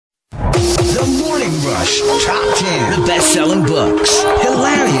Rush Top 10. The best-selling books,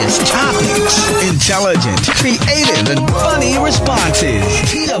 hilarious topics, intelligent, creative, and funny responses.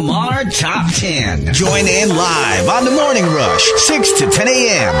 TMR Top 10. Join in live on The Morning Rush, 6 to 10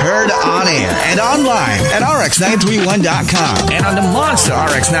 a.m. Heard on air and online at rx931.com and on the Monster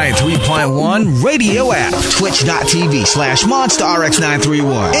RX 93.1 radio app, twitch.tv/Monster RX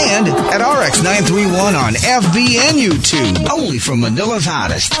 931 and at RX 931 on FB and YouTube. Only from Manila's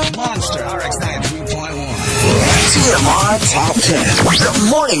hottest, Monster RX 93.1. TMR Top 10. The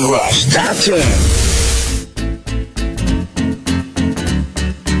Morning Rush Top 10.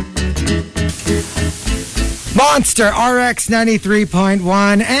 Monster RX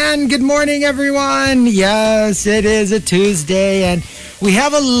 93.1. And good morning, everyone. Yes, it is a Tuesday, and we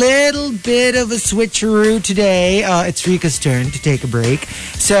have a little bit of a switcheroo today. It's Rica's turn to take a break.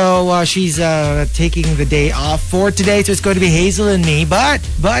 So she's taking the day off for today. So it's going to be Hazel and me. But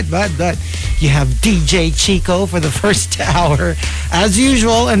you have DJ Chico for the first hour as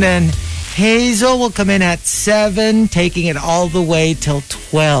usual. And then Hazel will come in at 7, taking it all the way till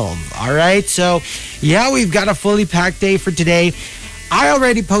 12. All right. So yeah, we've got a fully packed day for today. I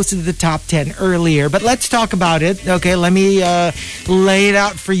already posted the top 10 earlier, but let's talk about it. Okay, let me lay it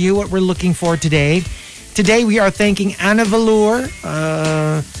out for you what we're looking for today. Today we are thanking Anna Velour.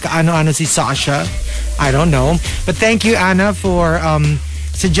 Kaano si Sasha. I don't know. But thank you, Anna, for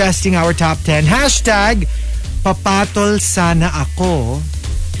suggesting our top 10. Hashtag papatol sana ako,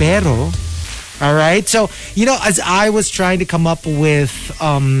 pero. All right. So, you know, as I was trying to come up with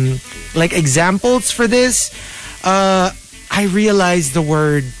like examples for this, I realized the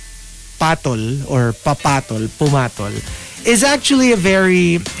word patol or papatol, pumatol, is actually a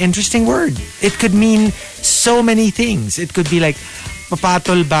very interesting word. It could mean so many things. It could be like,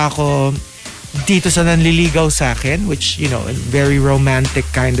 papatol ba ako dito sa nanliligaw sa akin, which, you know, in very romantic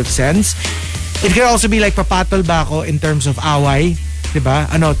kind of sense. It could also be like, papatol ba ako in terms of away,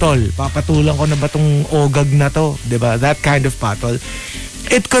 diba? Ano, tol, papatulang ko na ba tong ogag na to? Diba? That kind of patol.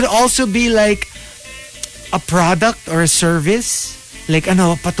 It could also be like, a product or a service. Like,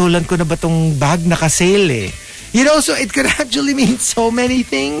 patulan ko na ba tong bag naka-sale eh. You know, so it could actually mean so many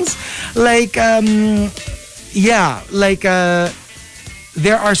things. Like, there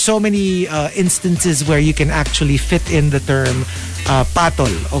are so many instances where you can actually fit in the term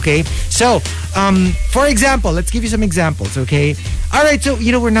patol, okay? So, for example, let's give you some examples, okay? All right, so,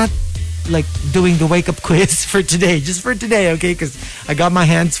 you know, we're not like doing the wake-up quiz for today, just for today, okay? Because I got my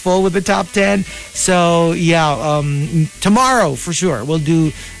hands full with the top 10. So, yeah, tomorrow, for sure, we'll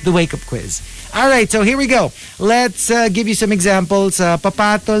do the wake-up quiz. All right, so here we go. Let's give you some examples.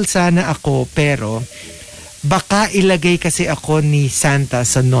 Papatol sana ako, pero baka ilagay kasi ako ni Santa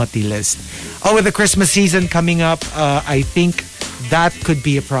sa naughty list. Oh, with the Christmas season coming up, I think that could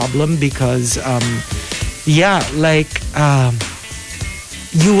be a problem because,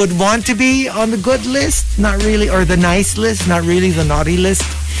 you would want to be on the good list, not really, or the nice list, not really the naughty list.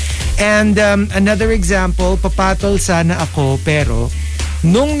 And another example, papatol sana ako, pero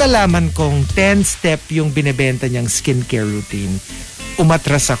nung nalaman kong 10-step yung binebenta niyang skincare routine,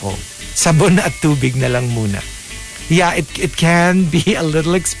 umatras ako. Sabon at tubig na lang muna. Yeah, it can be a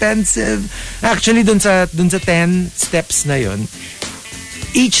little expensive. Actually, dun sa 10 steps na yun,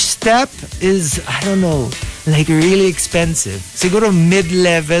 each step is, I don't know, like really expensive. Siguro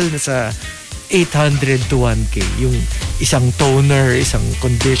mid-level nasa 800 to 1K yung isang toner, isang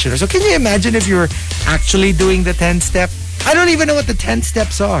conditioner. So can you imagine if you're actually doing the 10-step? I don't even know what the 10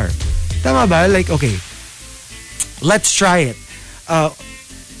 steps are. Tama ba? Like, okay, let's try it. A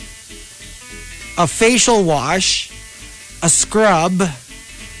facial wash, a scrub,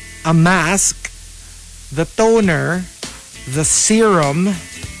 a mask, the toner, the serum,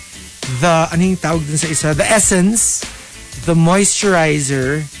 anong tawag dun sa isa? The essence, the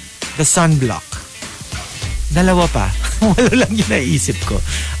moisturizer, the sunblock. Dalawa pa. Wala lang yung naisip ko.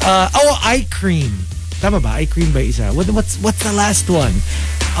 Eye cream. Tama ba? Eye cream ba isa? What's the last one?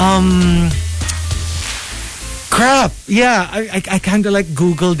 Crap. Yeah, I kind of like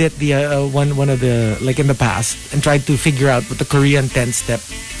Googled it one of the like in the past and tried to figure out what the Korean 10-step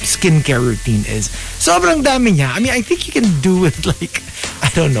skincare routine is. Sobrang dami niya. I mean, I think you can do it like, I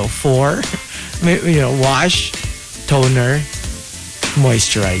don't know, 4. You know, wash, toner,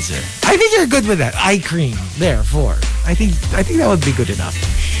 moisturizer. I think you're good with that. Eye cream. There, 4. I think that would be good enough.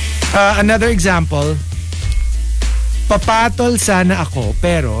 Another example, papatol sana ako,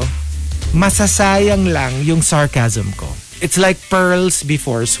 pero masasayang lang yung sarcasm ko. It's like pearls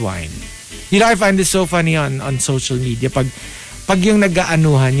before swine. You know, I find this so funny on social media. Pag yung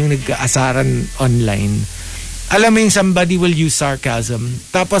nag-aanuhan, yung nag-aasaran online, alam mo yung somebody will use sarcasm.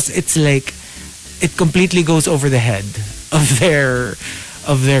 Tapos it's like, it completely goes over the head of their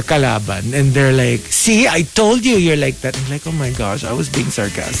kalaban, and they're like, see, I told you you're like that. I'm like, oh my gosh, I was being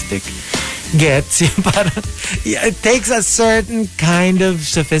sarcastic. Gets? It takes a certain kind of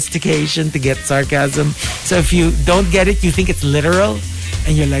sophistication to get sarcasm. So if you don't get it, you think it's literal,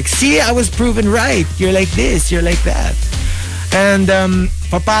 and you're like, see, I was proven right. You're like this, you're like that. And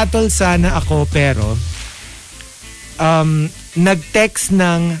papatol sana ako, pero nag-text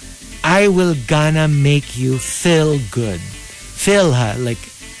ng I will gonna make you feel good. Feel, ha? Like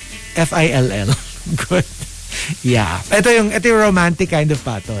F-I-L-L. Good. Yeah. Ito yung romantic kind of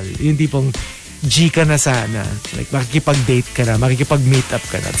patol. Yung tipong G ka na sana. Like makikipag-date ka na, makikipag-meet up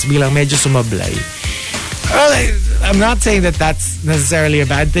ka na. Tapos bilang medyo sumablay. Well, I'm not saying that that's necessarily a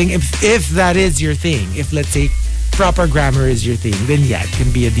bad thing. If that is your thing, if let's say proper grammar is your thing, then yeah, it can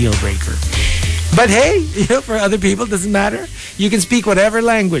be a deal breaker. But hey, for other people, it doesn't matter. You can speak whatever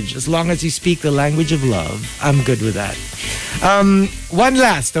language as long as you speak the language of love. I'm good with that. One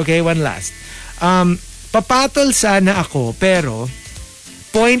last. Papatol sana ako, pero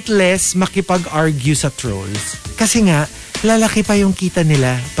pointless makipag-argue sa trolls. Kasi nga, lalaki pa yung kita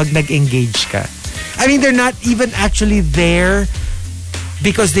nila pag nag-engage ka. I mean, they're not even actually there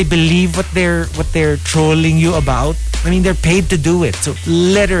because they believe what they're trolling you about. I mean, they're paid to do it. So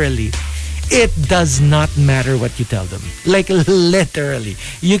literally, it does not matter what you tell them. Like literally.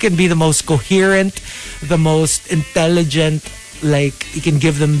 You can be the most coherent, the most intelligent, like you can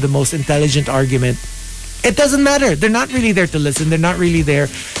give them the most intelligent argument. It doesn't matter. They're not really there to listen. They're not really there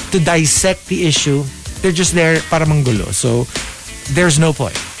to dissect the issue. They're just there para manggulo. So there's no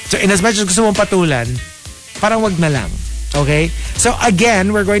point. So in as much as gusto mong patulan, parang wag na lang. Okay? So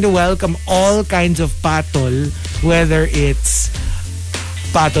again, we're going to welcome all kinds of patol, whether it's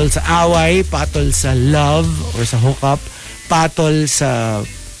patol sa away, patol sa love or sa hookup, patol sa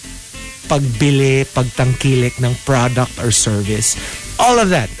pagbili, pagtangkilik ng product or service. All of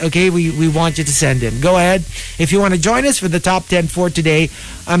that, okay? We want you to send in. Go ahead. If you want to join us for the top 10 for today,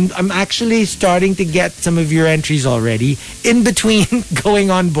 I'm actually starting to get some of your entries already in between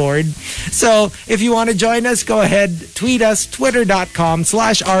going on board. So if you want to join us, go ahead. Tweet us,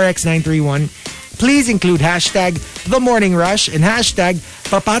 twitter.com/RX931. Please include hashtag The Morning Rush and hashtag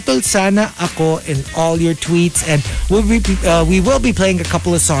Papatol Sana Ako in all your tweets. And we will be playing a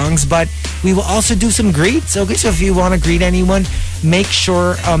couple of songs, but we will also do some greets. Okay, so if you want to greet anyone, make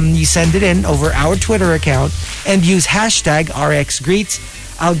sure you send it in over our Twitter account and use hashtag RXGreets.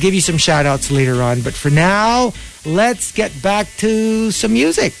 I'll give you some shout outs later on. But for now, let's get back to some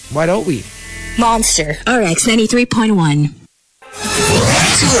music. Why don't we? Monster RX 93.1.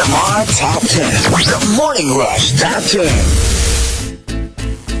 TMR Top 10. The Morning Rush Top 10.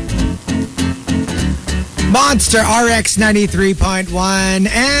 Monster RX 93.1.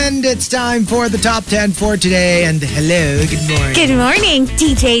 And it's time for the top 10 for today. And hello, good morning. Good morning,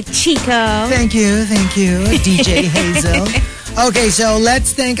 DJ Chico. Thank you, DJ Hazel. Okay, so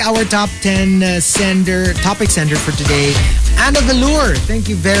let's thank our top 10 topic sender for today, Anna Velour. Thank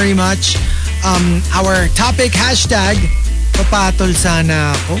you very much. Our topic hashtag, papatol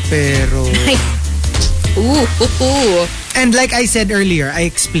sana ako, pero... And like I said earlier, I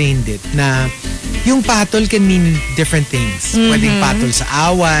explained it na yung patol can mean different things. Pwedeng patol sa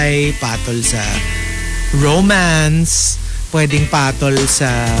away, patol sa romance, pwedeng patol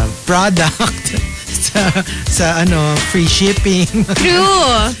sa product, sa free shipping.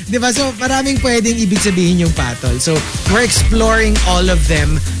 True. Diba? So maraming pwedeng ibig sabihin yung patol. So we're exploring all of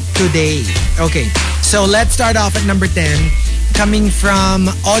them today. Okay, so let's start off at number 10. Coming from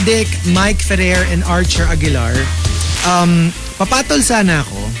Odic, Mike Ferrer, and Archer Aguilar. Papatol sana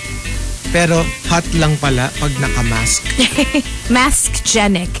ako, pero hot lang pala pag naka-mask.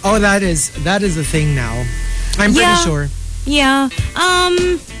 Maskgenic. Oh, that is a thing now. I'm pretty sure. Yeah.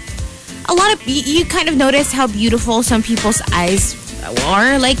 A lot of you kind of notice how beautiful some people's eyes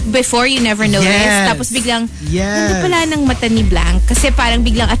are. Like before, you never noticed. Yes. Tapos biglang, ganda pala ng mata ni Blank. Kasi parang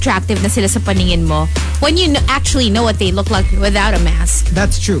biglang attractive na sila sa paningin mo. When you actually know what they look like without a mask.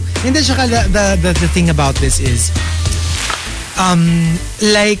 That's true. And then the thing about this is,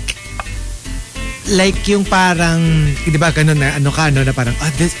 like yung parang, di ba ganun na na parang,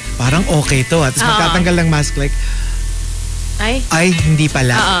 this, parang okay to. Tapos magtatanggal ng mask, like, ay, hindi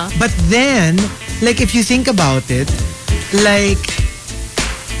pala. But then, like if you think about it, like,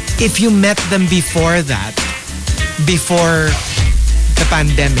 if you met them before that, before the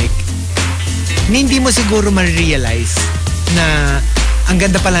pandemic, hindi mo siguro ma-realize na ang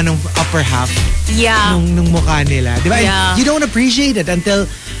ganda pala ng upper half nung mukha nila. Diba? Yeah. You don't appreciate it until,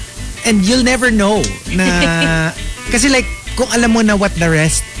 and you'll never know na, kasi like, kung alam mo na what the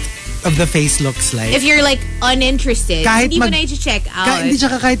rest of the face looks like. If you're like uninterested, hindi mo na i-check out.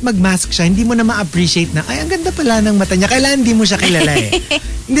 Kahit mag-mask siya, hindi mo na ma-appreciate na, ay, ang ganda pala ng mata niya. Kailangan hindi mo siya kilala eh.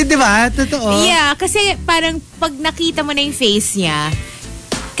 Hindi, di ba? Totoo. Yeah, kasi parang pag nakita mo na yung face niya,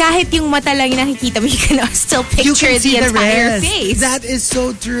 kahit yung mata lang yung nakikita mo, you can still picture the entire face. That is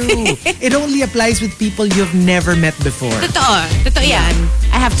so true. It only applies with people you've never met before. Totoo yan.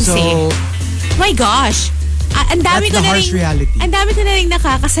 I have to say. My gosh. Ang dami ko na rin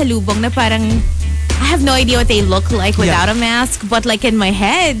nakakasalubong na parang I have no idea what they look like without a mask, but like in my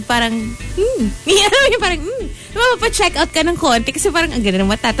head, parang parang mapapacheck out ka ng konti kasi parang ang ganda ng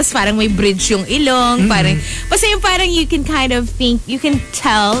mata, tapos parang may bridge yung ilong, parang basta yung parang you can kind of think, you can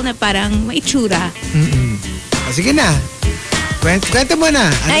tell na parang may itsura. Sige na. Kwento mo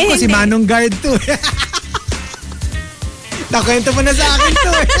na. Ano ko, si Manong Guard to. Nakwento mo na sa akin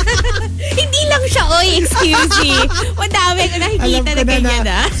to. Hindi lang siya, excuse me. Madami ko nakikita na ganyan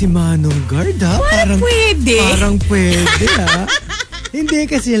Si Manong Guard Parang pwede. Parang pwede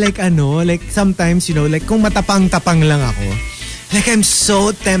Hindi kasi like sometimes, like kung matapang-tapang lang ako, like I'm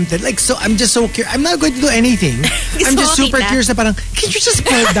so tempted. Like I'm just so curious. I'm not going to do anything. I'm just super curious na parang, can you just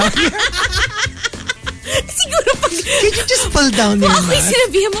pull down here? Siguro pag... Can you just pull down your mask? Bakit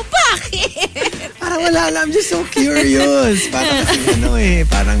sinabihan mo, bakit? Parang wala lang. I'm just so curious. Parang kasi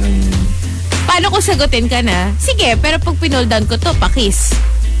parang... Paano ko sagutin ka na? Sige, pero pag pinull down ko to, pakis.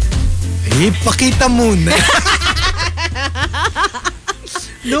 Pakita muna.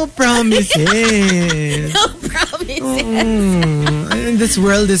 No promises. No promises. And this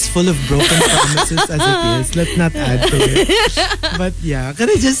world is full of broken promises as it is. Let's not add to it. But yeah,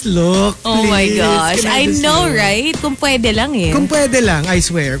 can I just look, please? Oh my gosh. I know, right? Kung pwede lang eh. Kung pwede lang, I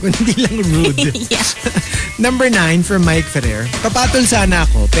swear. Kung hindi lang rude. Yeah. Number 9 from Mike Ferrer. Papatol sana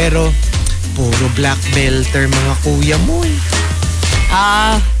ako, pero puro black belter mga kuya mo eh.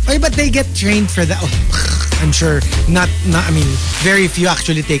 But they get trained for that. I'm sure not I mean, very few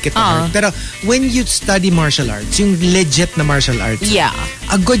actually take it to heart. Pero when you study martial arts, yung legit na martial arts,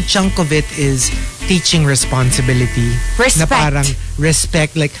 a good chunk of it is teaching responsibility. Respect. Na parang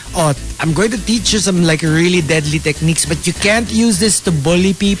respect, like, I'm going to teach you some like really deadly techniques, but you can't use this to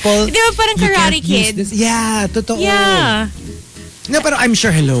bully people. Di ba parang Karate Kid? Yeah, totoo. Yeah. No, pero I'm sure,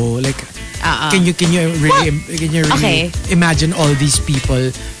 like, can you really imagine all these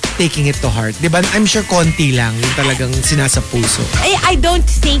people taking it to heart? Diba? I'm sure konti lang yung talagang sinasa puso. I don't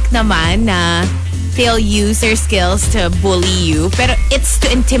think naman na they'll use their skills to bully you, pero it's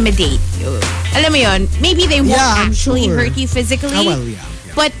to intimidate you. Alam mo yun, maybe they won't actually hurt you physically,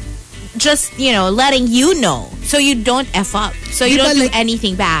 but just, letting you know so you don't F up. So you don't do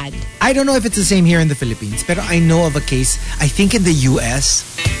anything bad. I don't know if it's the same here in the Philippines, pero I know of a case, I think in the US,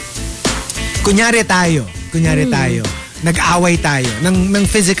 kunyari tayo, nag-away tayo ng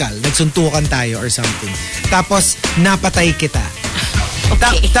physical, nagsuntukan tayo or something. Tapos, napatay kita.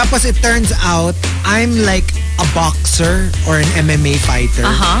 Okay. Tapos, it turns out, I'm like a boxer or an MMA fighter.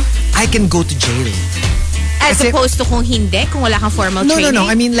 I can go to jail. As opposed to kung hindi, kung wala kang formal training? No.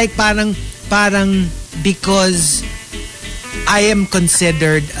 I mean, like, parang because I am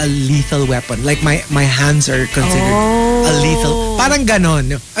considered a lethal weapon. Like, my hands are considered a lethal. Parang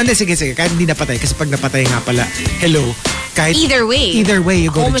ganon. Hindi, sige. Kahit hindi napatay. Kasi pag napatay nga pala, hello. Kahit, either way, you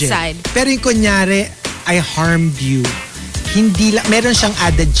go homicide. To jail. Pero yung kunyari, I harmed you. Hindi lang, meron siyang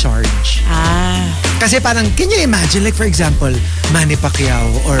added charge. Kasi parang, can you imagine, like for example, Manny Pacquiao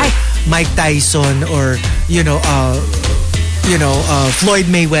or Mike Tyson or, Floyd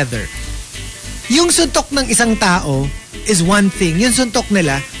Mayweather. Yung suntok ng isang tao is one thing. Yung suntok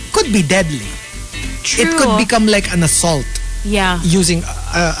nila could be deadly. True. It could become like an assault. Yeah. Using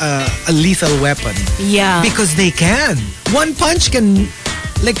a lethal weapon. Yeah. Because they can. One punch can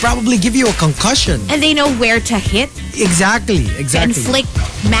like probably give you a concussion. And they know where to hit. Exactly. To inflict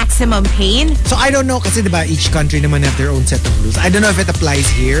maximum pain. So I don't know kasi diba each country naman have their own set of rules. I don't know if it applies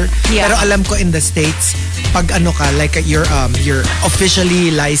here. Yeah. Pero alam ko in the States, pag ano ka, like you're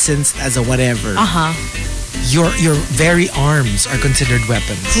officially licensed as a whatever. Your very arms are considered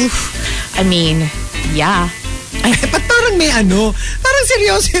weapons. Oof. I mean, yeah. Ba't parang may parang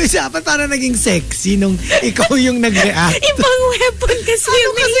seryoso yung usapan, parang naging sexy nung ikaw yung nag-react. Ibang weapon kasi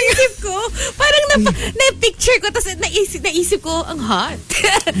yung naisip ko. Parang na-picture ko, tapos naisip ko, ang hot.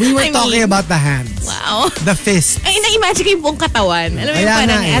 We were talking about the hands. Wow. The fist. Ay, na-imagine ko yung buong katawan. Alam mo yung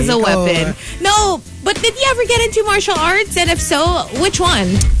parang as a weapon. No, but did you ever get into martial arts? And if so, which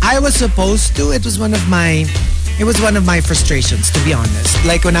one? I was supposed to. It was one of my frustrations, to be honest.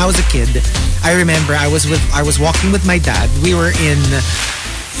 Like when I was a kid, I remember I was walking with my dad. We were in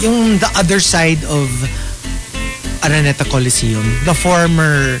the other side of Araneta Coliseum, the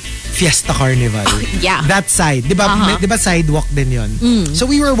former Fiesta Carnival. Yeah. That side. Di ba sidewalk din yun? So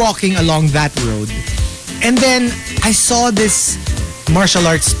we were walking along that road. And then I saw this martial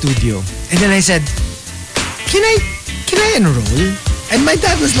arts studio. And then I said, Can I enroll? And my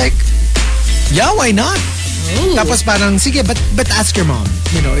dad was like, yeah, why not? Ooh. Tapos parang, sige, but ask your mom,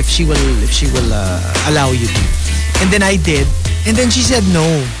 if she will allow you to. And then I did. And then she said no.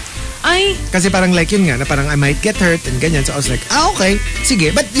 Kasi parang like yun nga, na parang I might get hurt and ganyan. So I was like, okay,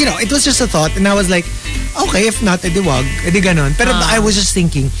 sige. But it was just a thought. And I was like, okay, if not, edi wag. Edi ganon. Pero I was just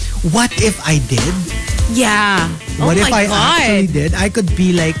thinking, what if I did? Yeah. What if I actually did? I could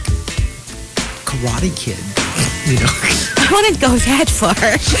be like Karate Kid. I wouldn't go that far.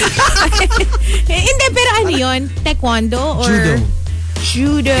 Hindi, pero ano yun? Taekwondo or?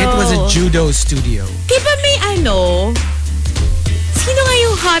 Judo. It was a judo studio. Diba may sino nga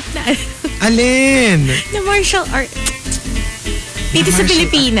yung hot na Alin? na martial art? Dito sa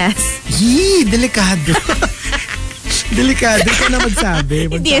Pilipinas. Delikado. Delikado ka na magsabi.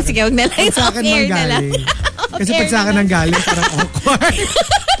 Hindi, sige, huwag na lang. Pag sa akin manggaling. Kasi pag sa akin nanggaling, parang awkward.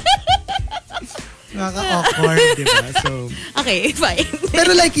 Nakaka-awkward, diba? So, okay, fine.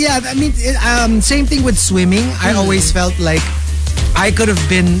 Pero like, yeah, I mean, same thing with swimming. I always felt like I could have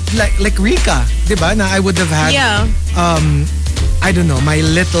been like Rica, diba? Na I would have had, I don't know, my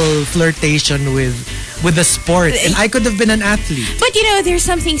little flirtation with the sport. And I could have been an athlete. But there's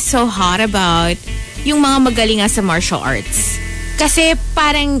something so hot about yung mga magaling nga sa martial arts. Kasi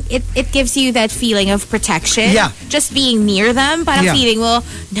parang it gives you that feeling of protection. Yeah. Just being near them. Parang feeling, well,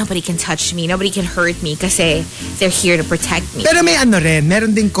 nobody can touch me. Nobody can hurt me kasi they're here to protect me. Pero may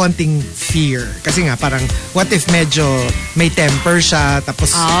meron ding konting fear. Kasi nga parang, what if medyo may temper siya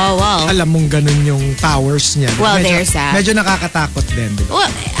tapos alam mong ganun yung powers niya. Well, there's that. Medyo nakakatakot din. Diba?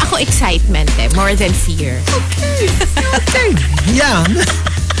 Well, ako excitement more than fear. Okay. Yeah.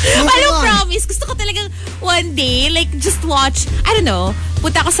 Promise, gusto ko talagang one day, like, just watch, I don't know,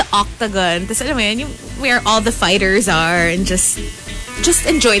 punta ako sa octagon, tapos alam mo yun, where all the fighters are, and just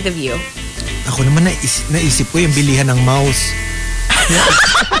enjoy the view. Ako naman naisip ko yung bilihan ng mouse.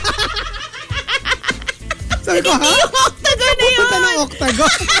 Sabi ko, yung octagon na yun! Punta ng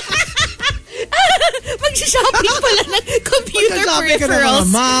octagon. Mag-shopping pala ng computer peripherals. Ka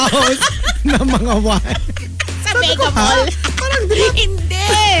ng mga mouse, ng mga wire. Sa Mega Mall. Parang diba? Hindi.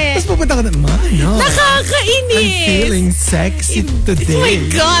 Tapos pupunta ka na, nakakainis. I'm feeling sexy today. Oh my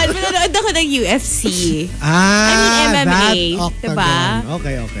God. Manonood ako ng UFC. I mean MMA. Diba?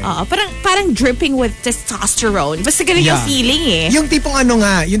 Okay. Parang dripping with testosterone. Basta ganun yung feeling eh. Yung tipong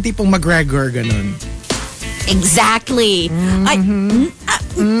yung tipong McGregor, ganun. Exactly.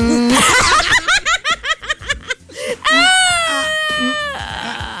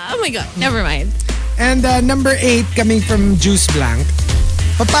 Oh my God. Never mind. And number 8, coming from Juice Blank.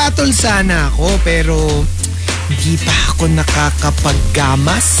 Papatol sana ako pero hindi pa ako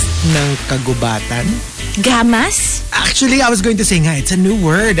nakakapaggamas ng kagubatan. Gamas? Actually, I was going to say nga, it's a new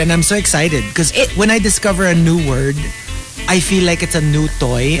word and I'm so excited because when I discover a new word, I feel like it's a new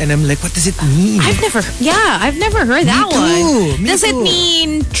toy and I'm like, what does it mean? I've never heard that one. Does it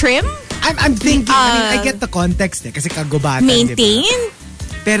mean trim? I'm thinking, I get the context kasi kagubatan. Maintain? Diba?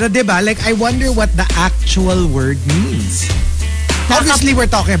 Pero diba, like I wonder what the actual word means. Obviously, we're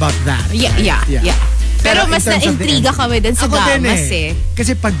talking about that. Yeah. Pero mas na-intriga kami dun sa gamas eh.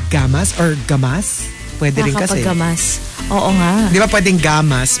 Kasi pag gamas or gamas, pwede rin kasi. Gamas. Oo nga. Di ba pwedeng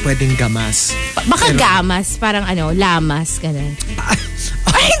gamas, pwedeng gamas. Baka gamas, parang lamas, ganun.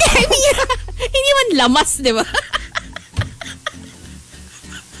 Ay, hindi man lamas, di ba?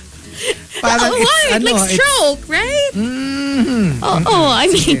 Parang like stroke, right? Mm-hmm. I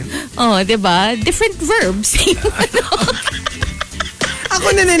mean, diba? Different verbs. Ako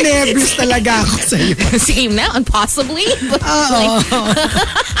naninervous talaga ako sa'yo. Same na, possibly.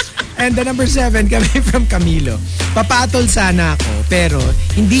 And the number 7, coming from Camilo. Papatol sana ako, pero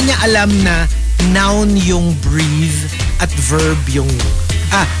hindi niya alam na noun yung breathe at verb yung...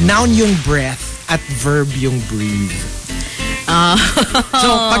 noun yung breath at verb yung breathe. So,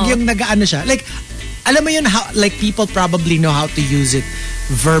 pag yung nag-ano siya, like, alam mo yun, how, like, people probably know how to use it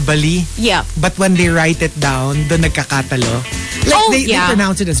verbally. Yeah. But when they write it down, doon nagkakatalo. Like, they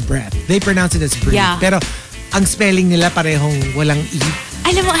pronounce it as breath. They pronounce it as breathe. Yeah. Pero, ang spelling nila parehong walang E.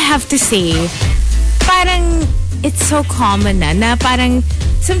 Alam mo, I have to say, parang, it's so common na parang,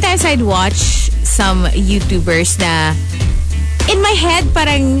 sometimes I'd watch some YouTubers na, in my head,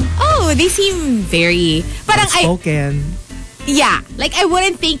 parang, they seem very, parang spoken. Yeah. Like, I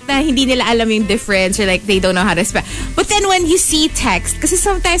wouldn't think na hindi nila alam yung difference or like they don't know how to spell. But then when you see text, kasi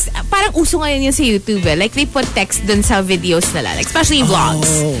sometimes, parang uso ngayon yun sa YouTube eh. Like, they put text dun sa videos nila. Like, especially vlogs.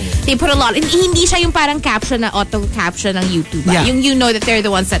 They put a lot. And hindi siya yung parang caption na auto-caption ng YouTube. Yeah. Yung you know that they're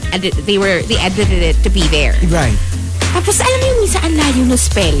the ones that they edited it to be there. Right. Tapos alam mo yung minsan ang layo no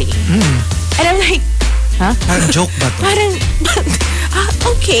spelling. And I'm like, huh? Parang joke ba to? Parang,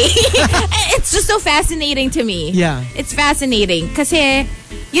 okay. It's just so fascinating to me. Yeah. It's fascinating. Kasi,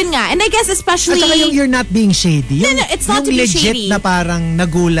 yun nga. And I guess especially... At saka yung you're not being shady. No, it's not to be shady. Yung legit na parang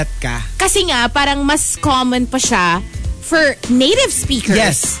nagulat ka. Kasi nga, parang mas common pa siya for native speakers.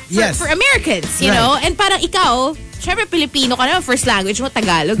 Yes. For Americans, you know? And parang ikaw, syempre Pilipino ka naman, first language mo,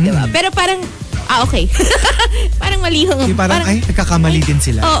 Tagalog, diba? Pero parang, okay. Parang mali yung... Parang, ay, nagkakamali din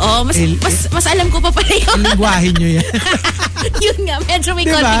sila. Oo, mas alam ko pa pala yun. Lingwahin nyo yan. Yun nga, medyo may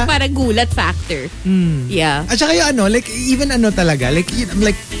konting parang gulat factor. Yeah. At saka yung like, even talaga, like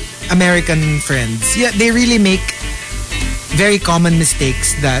American friends, yeah, they really make very common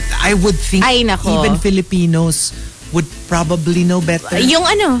mistakes that I would think even Filipinos would probably know better. Yung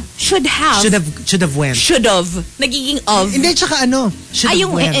should have went. Should have. Nagiging of. Hindi, tsaka should have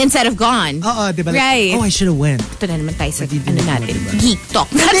yung went. Instead of gone. Oo, diba? Right. Like, I should have went. Ito na naman tayo sa natin. Diba? Geek talk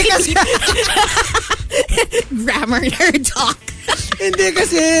natin. Grammar nerd talk. Hindi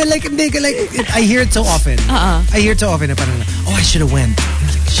kasi, I hear it so often. I hear it so often na parang, I should have went.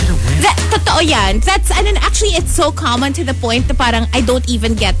 Should have went. Totoo yan. And then actually, it's so common to the point that parang I don't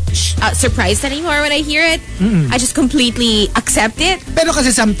even get surprised anymore when I hear it. I just completely accept it. Pero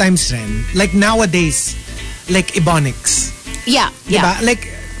kasi sometimes rin, like nowadays, like Ebonics. Yeah. Diba? Like,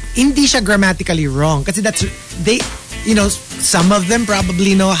 hindi siya grammatically wrong. Kasi some of them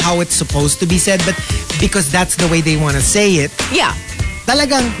probably know how it's supposed to be said, but because that's the way they want to say it. Yeah.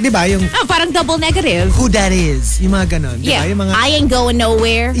 Talagang, di ba, yung... parang double negative. Who that is. Yung mga ganon. Yeah. Diba? Yung mga, I ain't going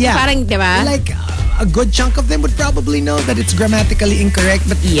nowhere. Yeah. Parang, di ba? Like, a good chunk of them would probably know that it's grammatically incorrect,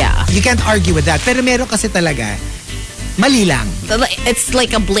 but you can't argue with that. Pero meron kasi talaga, mali lang. It's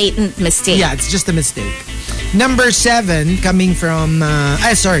like a blatant mistake. Yeah, it's just a mistake. Number 7, coming from...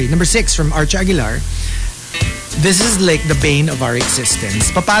 number 6 from Arch Aguilar. This is like the bane of our existence.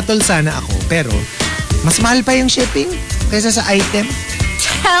 Papatol sana ako, pero mas mahal pa yung shipping kaysa sa item.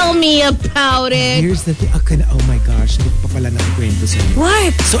 Tell me about it. Here's the thing. Oh my gosh, hindi ko pa pala nakikwento sa'yo.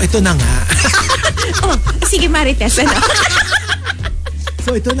 What? So ito na nga. Sige Marites,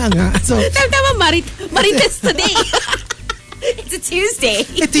 So ito na nga. So, tama, Marites today. It's a Tuesday.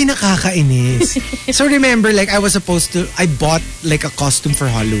 Ito yung nakakainis. So remember, like I bought like a costume for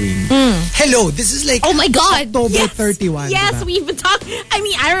Halloween. Hello, this is like oh my God, October 31. Yes, diba? We've been talking. I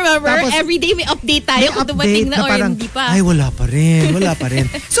mean, I remember every day may update tayo kung dumating na or parang, hindi pa. Ay, wala pa rin.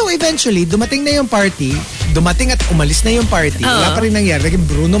 So eventually, dumating na yung party. Dumating at umalis na yung party. Wala pa rin nangyari. Naging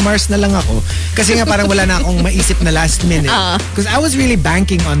Bruno Mars na lang ako. Kasi nga parang wala na akong maisip na last minute. Because I was really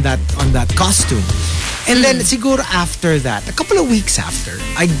banking on that costume. And then siguro after that, a couple of weeks after,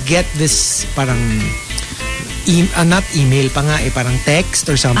 I get this parang not email pa nga parang text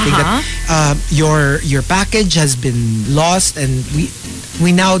or something that your package has been lost and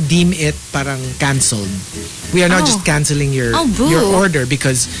we now deem it parang canceled. We are now just canceling your order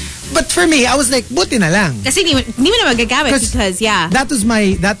because but for me, I was like, buti na lang. Kasi hindi mo na magagamit because that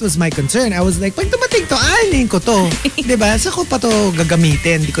was my concern. I was like, pag dumating to, alin ko to. Diba? Sa ko pa to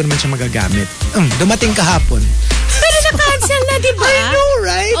gagamitin. Hindi ko naman siya magagamit. Dumating kahapon. Pero na-cancel na, diba? I know,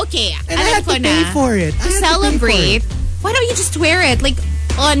 right? Okay. And I had to pay for it. To celebrate, why don't you just wear it like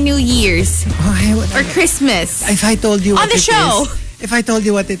on New Year's or Christmas? If I told you on the show. If I told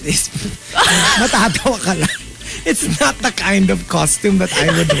you what it is, matatawa ka lang. It's not the kind of costume that I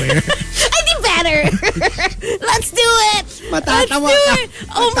would wear. I think better. Let's do it. Matatawa Let's do ka. it.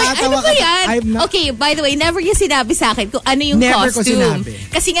 Oh my, ano ba yan? Okay, by the way, never yung sinabi sa akin kung ano yung never costume. Ko sinabi.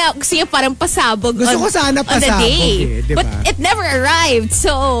 Kasi nga, gusto niya parang pasabog gusto ko sana on the day. Diba? But it never arrived.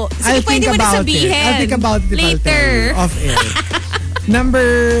 So, sige, pwede mo na sabihin. I'll think about it later. Off air.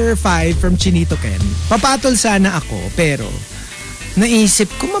 Number 5 from Chinito Ken. Papatol sana ako, pero naisip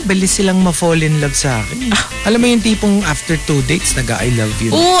ko mabilis silang ma-fall in love sa akin. Alam mo yung tipong after 2 dates, nag-I love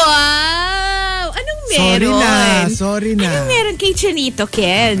you. Wow! Anong meron? Sorry na. Anong meron kay Chinito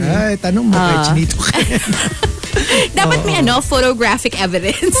Ken? Ay, tanong mo kay Chinito Ken. Dapat may photographic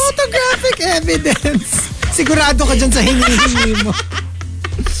evidence. Photographic evidence. Sigurado ka dyan sa hinihingi mo.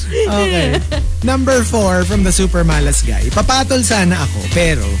 Okay. Number 4 from the Super Malas guy. Papatol sana ako,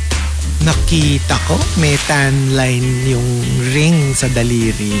 pero nakita ko may tan line yung ring sa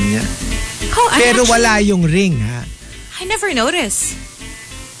daliri niya. Pero wala yung ring, ha? I never noticed.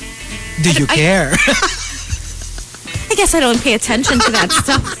 Do you care? I guess I don't pay attention to that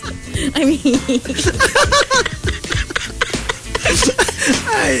stuff. I mean...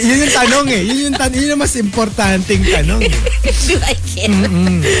 Ay, yun yung tanong eh. Yun yung mas importanteng tanong eh. Do I care?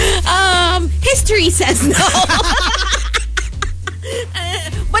 History says no.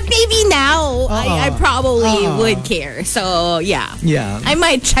 But maybe now, I probably would care. So, yeah. Yeah. I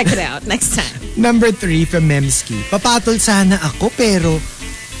might check it out next time. Number 3 from Memski. Papatol sana ako pero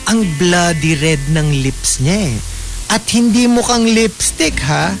ang bloody red ng lips niya eh. At hindi mukhang lipstick,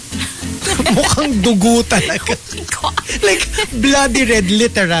 ha? Mukhang dugo talaga. Like, bloody red,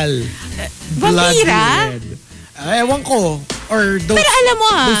 literal. Bloody red. Ewan ko. Or those, pero alam mo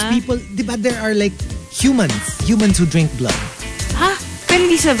those people, di ba there are like humans who drink blood. Ha? Pero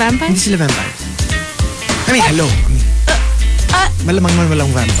hindi sila vampires? Hindi sila vampires. I mean, hello. Malamang man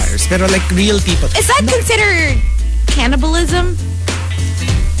walang vampires. Pero like real people. Is that considered cannibalism?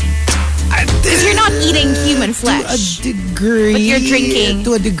 Because you're not eating human flesh. To a degree. But you're drinking.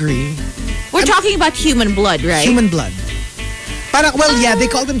 To a degree. We're talking about human blood, right? Human blood. Parang, well, yeah, they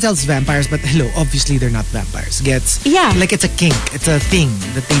call themselves vampires, but hello, obviously they're not vampires. Gets? Yeah. Like it's a kink. It's a thing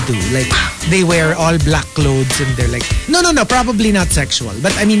that they do. Like, they wear all black clothes and they're like, no, probably not sexual.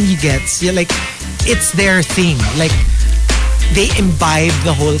 But I mean, you get, you're like, it's their thing. Like, they imbibe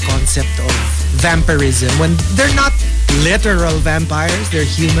the whole concept of vampirism when they're not literal vampires, they're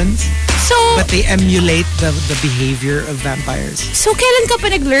humans. So, but they emulate the behavior of vampires. So, kailan ka pa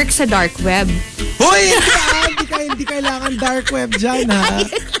nag-lurk sa dark web? Hoy! Hindi kailangan dark web dyan, ha?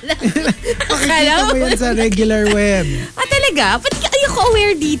 Pakikita mo yan sa regular web. Talaga? Ba't ayoko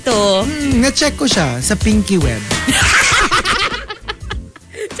aware dito? Na-check ko siya sa Pinky Web.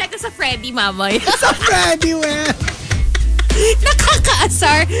 Check ko sa Freddy, mamay. Sa Freddy Web!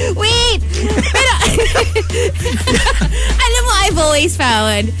 Nakakaasar. Wait! Pero, alam mo, I've always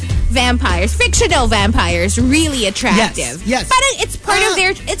found vampires, fictional vampires, really attractive. Yes. Parang it's part of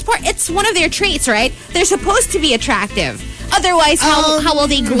their, it's one of their traits, right? They're supposed to be attractive. Otherwise, how will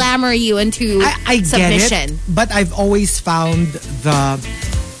they glamour you into I submission? Get it, but I've always found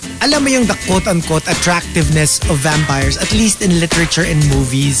alam mo yung the quote-unquote attractiveness of vampires, at least in literature and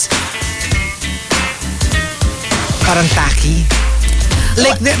movies, parang tacky.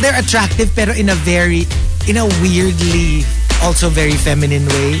 Like, they're attractive pero in a weirdly also very feminine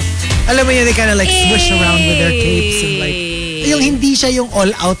way. Alam mo yun, they kind of like swish around with their capes and like, yung hindi siya yung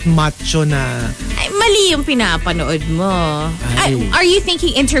all-out macho na... Ay, mali yung pinapanood mo. Are you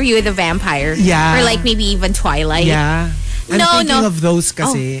thinking Interview with a Vampire? Yeah. Or like maybe even Twilight? Yeah. I'm thinking of those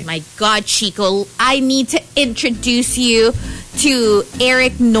kasi. Oh my God, Chico. I need to introduce you to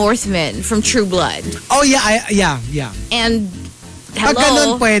Eric Northman from True Blood. Oh, yeah. And, hello. Pag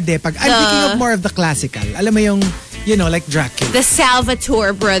ganun pwede. I'm thinking of more of the classical. Alam mo yung, you know, like Dracula. The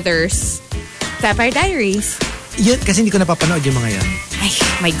Salvatore Brothers. Vampire Diaries. Yun, kasi hindi ko napapanood yung mga yan. Ay,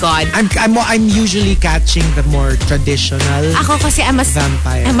 my God. I'm usually catching the more traditional Ako kasi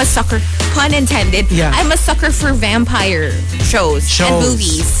vampire. I'm a sucker. Pun intended. Yeah. I'm a sucker for vampire shows and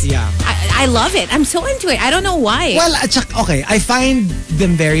movies. Yeah. I love it. I'm so into it. I don't know why. Well, okay. I find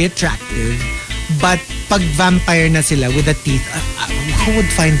them very attractive. But pag vampire na sila with the teeth, who would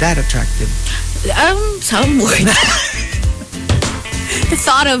find that attractive? Some would. The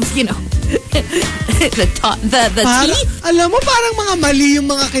thought of, you know, the teeth. Alam mo, parang mga mali yung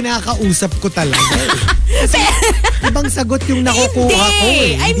mga kinakausap ko talaga. Kasi ibang sagot yung nakukuha ko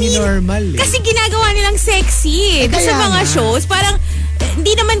eh. Hindi normal eh. Kasi ginagawa nilang sexy. Sa mga shows, parang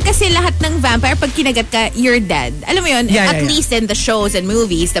hindi naman kasi lahat ng vampire pag kinagat ka, you're dead. Alam mo yun? At least in the shows and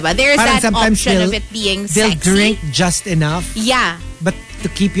movies, diba? There's parang that option of it being they'll sexy. They'll drink just enough. Yeah. But to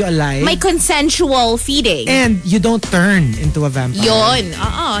keep you alive. May consensual feeding. And you don't turn into a vampire. Yun.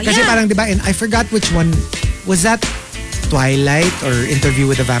 Kasi parang diba, and I forgot which one, was that Twilight or Interview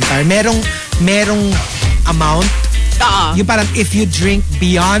with a Vampire? Merong amount. Yung parang if you drink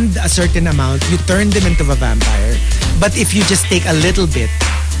beyond a certain amount, you turn them into a vampire. But if you just take a little bit,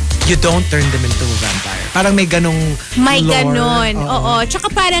 you don't turn them into a vampire. Parang may ganong may lore. ganon. Oo. Tsaka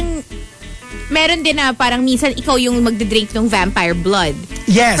parang meron din na parang minsan ikaw yung magdidrink ng vampire blood.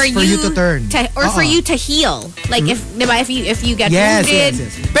 Yes, for you to turn. For you to heal. Like if, diba, if you get wounded.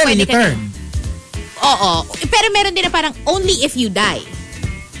 Yes. Pero you turn. Oo. Pero meron din na parang only if you die.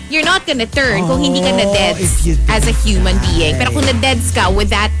 You're not gonna turn kung hindi ka na-deads as a human being. Pero kung na-deads ka with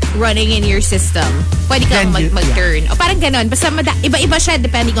that running in your system, pwede ka mag-turn. O parang ganon. Basta iba-iba siya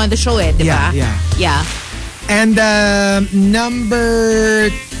depending on the show eh. Diba? Yeah. And number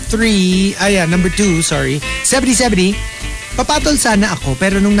 2, sorry. 70, papatol sana ako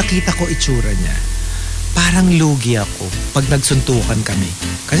pero nung nakita ko itsura niya, parang lugi ako pag nagsuntukan kami.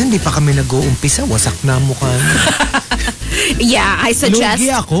 Kasi hindi pa kami nag-uumpisa, wasak na mukha niya. Yeah, I suggest Lugi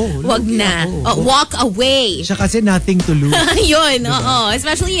ako. wag na. Walk away. Siya kasi nothing to lose. Yun, oo.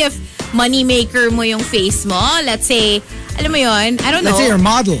 Especially if money maker mo yung face mo. Let's say, alam mo yun, I don't know. Let's say you're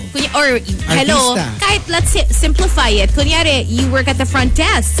model. Or, hello, kahit let's simplify it. Kunyari, you work at the front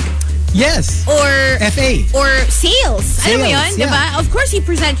desk. Yes. Or FA. Or sales. Alam mo yun, yeah. diba? Of course, you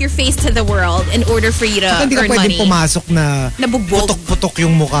present your face to the world in order for you to earn money. Hindi ka pwedeng pumasok na putok-putok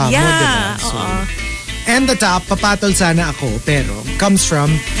yung mukha mo, diba? So, and the top, papatol sana ako, pero comes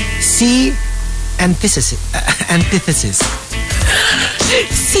from C. Antithesis.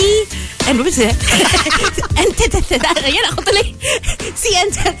 C. And what was it? Antithesis. Ayan ako tuloy. C.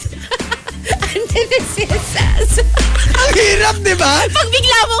 Antithesis. Ang hirap, di ba? Pag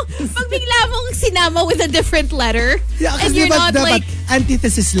bigla mong sinama with a different letter, yeah, and you're not like...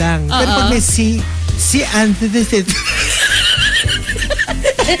 Antithesis lang. Pero pag may C antithesis.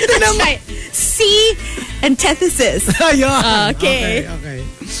 That's right. C antithesis. Ayun. Okay.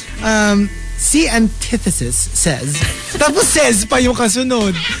 C antithesis says, tapos says pa yung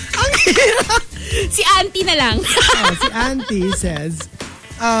kasunod. Ang hirap. Si Auntie na lang. Si Auntie says,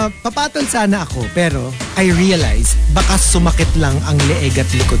 papatol sana ako, pero I realize baka sumakit lang ang leeg at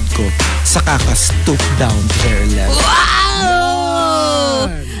likod ko sa kaka-stoop down to their level.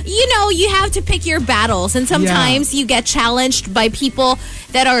 Wow! You know, you have to pick your battles, and sometimes you get challenged by people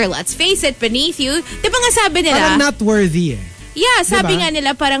that are, let's face it, beneath you. Di ba nga sabi nila? Parang not worthy eh. Yeah, sabi nga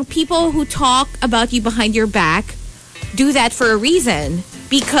nila, parang people who talk about you behind your back do that for a reason.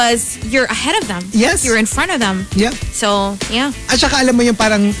 Because you're ahead of them. Yes. You're in front of them. Yeah. So, yeah. At saka alam mo yung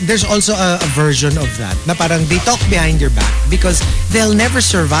parang, there's also a version of that na parang they talk behind your back because they'll never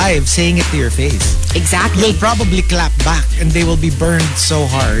survive saying it to your face. Exactly. You'll probably clap back and they will be burned so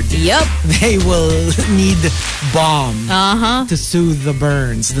hard. Yep. They will need balm to soothe the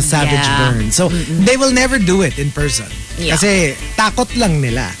burns, the savage burns. So, they will never do it in person. Yeah. Kasi takot lang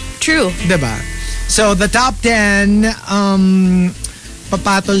nila. True. Diba? So, the top 10,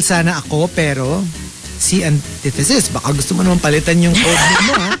 papatol sana ako, pero si antithesis. Baka gusto mo naman palitan yung code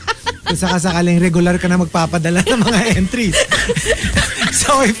mo, ha? Kung sakasakaling regular ka na magpapadala ng mga entries.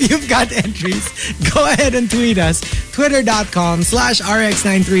 So if you've got entries, go ahead and tweet us.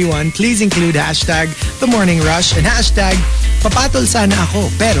 Twitter.com/RX931. Please include hashtag The Morning Rush and hashtag papatol sana ako,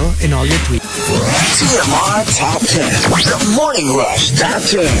 pero in all your tweets. TMR Top 10. The Morning Rush Top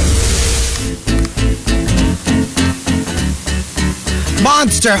 10.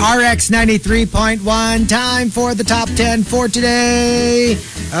 Monster RX 93.1. Time for the top 10 for today.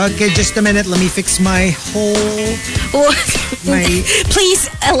 Okay, just a minute. Let me fix my hole. Please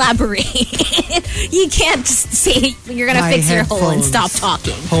elaborate. You can't just say you're going to fix your hole and stop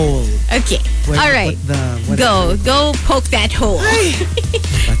talking. Hole. Okay. All right. Go poke that hole.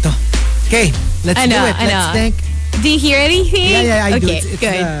 Okay, let's do it. Let's think. Do you hear anything? Yeah, I do. Okay, it's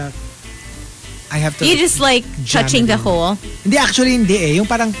good. I have to. You just like touching the hole? Hindi, actually hindi eh. Yung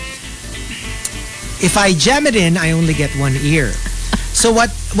parang, if I jam it in, I only get one ear. So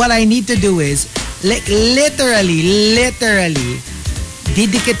what I need to do is, like literally,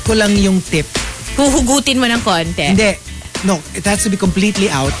 didikit ko lang yung tip. Huhugutin mo ng konti? Hindi. No, it has to be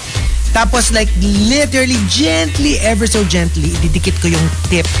completely out. Tapos like literally, gently, ever so gently, didikit ko yung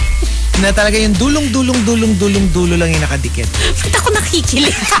tip. Na talaga yung dulo lang yung nakadikit. Ba't ako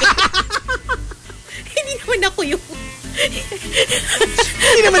nakikilig? Naman ako yung...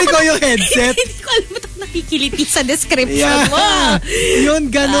 Hindi naman ikaw yung headset. Hindi ko alam ba't ako nakikiliti sa description mo.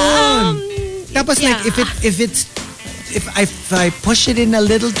 Yun, ganun. Tapos like, if I push it in a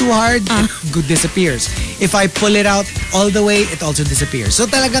little too hard, it disappears. If I pull it out all the way, it also disappears. So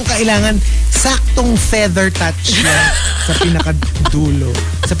talagang kailangan saktong feather touch lang sa pinaka-dulo,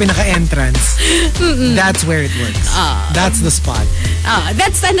 sa pinaka-entrance. That's where it works. That's the spot.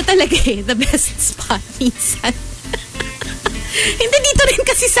 That's talaga eh, the best spot minsan. Hindi dito rin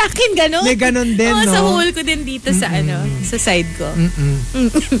kasi sa akin, gano'n. May gano'n din, no? Sa hole ko din dito sa sa side ko.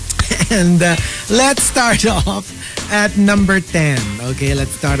 And let's start off at number 10. Okay,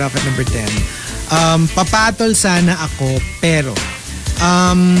 let's start off at number 10. Papatol sana ako, pero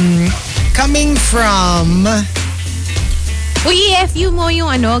coming from... Uy, FU mo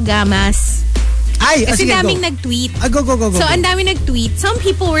yung gamas. Ay, kasi sige, daming nag-tweet. Go. So, ang daming nag-tweet. Some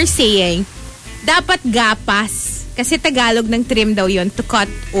people were saying, dapat gapas. Kasi Tagalog ng trim daw yon, to cut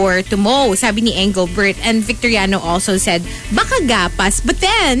or to mow, sabi ni Engelbert. And Victoriano also said, baka gapas. But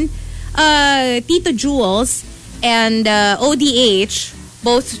then, Tito Jules and ODH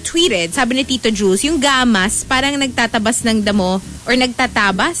both tweeted, sabi ni Tito Jules, yung gamas parang nagtatabas ng damo or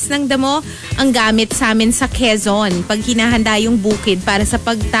nagtatabas ng damo ang gamit sa amin sa Quezon pag hinahanda yung bukid para sa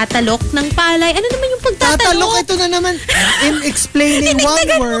pagtatalok ng palay. Ano naman yung pagtatalok? Tatalok, ito na naman. In explaining one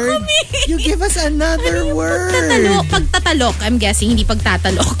word, you give us another word. Pagtatalok, I'm guessing, hindi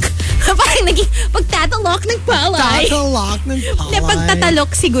pagtatalok. Parang naging pagtatalok ng palay. Pagtatalok ng palay.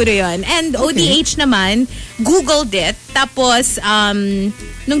 Pagtatalok siguro yon. And ODH naman, Googled it. Tapos,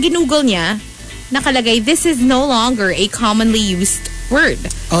 nung ginugol niya, nakalagay, this is no longer a commonly used word.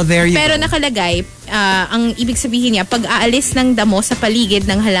 Oh, there you Pero go. nakalagay, ang ibig sabihin niya, pag-aalis ng damo sa paligid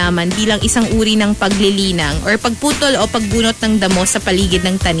ng halaman bilang isang uri ng paglilinang or pagputol o pagbunot ng damo sa paligid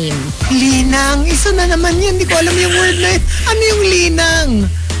ng tanim. Linang. Isa na naman yun. Hindi ko alam yung word na yun. Ano yung linang?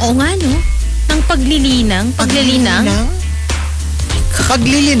 Oo nga, no? Ng paglilinang. Paglilinang?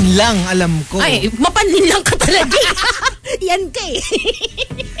 Paglilin lang, alam ko. Ay, mapanlin lang ka talaga. Yan ka eh.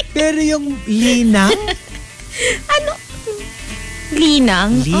 Pero yung linang? Ano?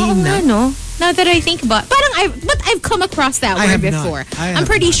 Linang? Oo nga, no? Now that I think about, but I've come across that word before. I'm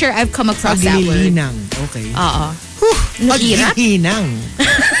pretty sure I've come across that word. Paglilinang. Okay. Oo. Paglilinang.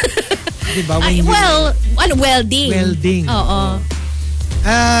 Diba? Welding. Welding. Oo.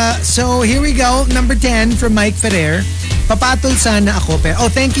 So, here we go. Number 10 from Mike Ferrer. Papatol sana ako, pero... Oh,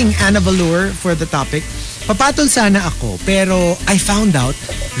 thanking Anna Valur for the topic. Papatol sana ako, pero I found out,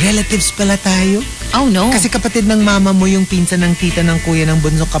 relatives pala tayo. Oh, no. Kasi kapatid ng mama mo yung pinsan ng tita ng kuya ng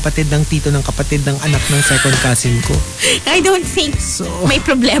bunsong kapatid ng tito ng kapatid ng anak ng second cousin ko. I don't think may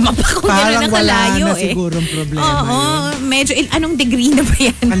problema pa kung gano'n nakalayo. Parang wala na sigurong problema yun. Medyo, anong degree na ba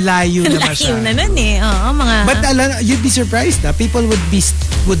yan? Ang layo na masyado. Layo na nun eh. Mga... But you'd be surprised na people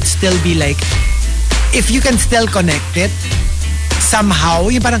would still be like, if you can still connect it, somehow,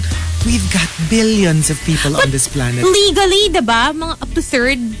 yung parang, we've got billions of people on this planet. Legally, diba? Mga up to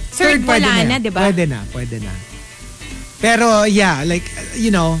third wala na, diba? Pwede na. Pero, yeah, like, you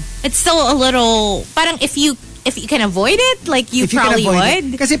know. It's still a little, parang if you can avoid it, like you probably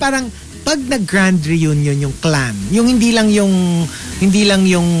would. Kasi parang, pag nag-grand reunion yung clan, yung hindi lang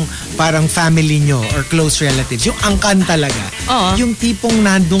yung parang family nyo or close relatives, yung angkan talaga. Yung tipong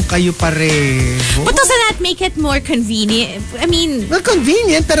nandun kayo pareho. But doesn't that make it more convenient? I mean... Well,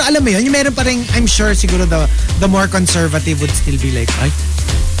 convenient, pero alam mo yun, yung meron pa rin, I'm sure siguro the more conservative would still be like, ay,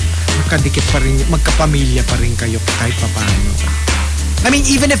 magkadikit pa rin, magkapamilya pa rin kayo kahit papaano. I mean,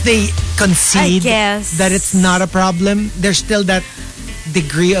 even if they concede that it's not a problem, there's still that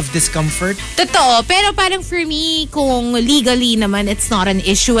degree of discomfort. Totoo. Pero parang for me, kung legally naman, it's not an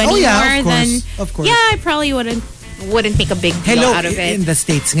issue anymore. Of course. Yeah, I probably wouldn't make a big deal out of it. In the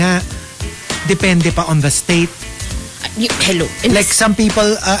States nga, depende pa on the state. Like some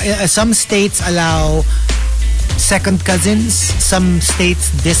people, some states allow second cousins, some states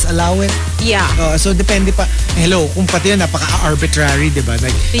disallow it. Yeah. So depende pa. Kung pati yun, napaka-arbitrary, di ba?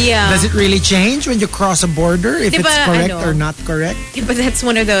 Like, does it really change when you cross a border if it's correct or not correct? But that's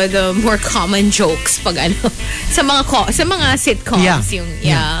one of the more common jokes pag sa mga sitcoms yung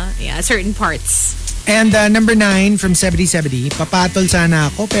certain parts. And number 9 from 7070, papatol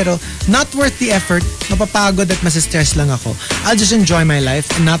sana ako pero not worth the effort, mapapagod at masistress lang ako. I'll just enjoy my life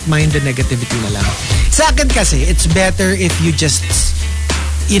and not mind the negativity na lang. Sa akin kasi, it's better if you just,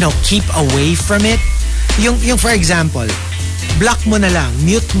 keep away from it. Yung for example, block mo na lang,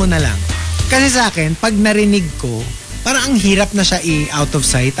 mute mo na lang. Kasi sa akin, pag narinig ko, parang ang hirap na siya out of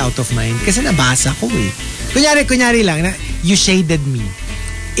sight, out of mind. Kasi nabasa ko eh. Kunyari lang, na you shaded me.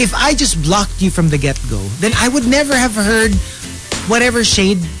 If I just blocked you from the get-go, then I would never have heard whatever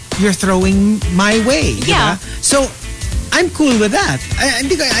shade you're throwing my way. Yeah. Diba? So, I'm cool with that.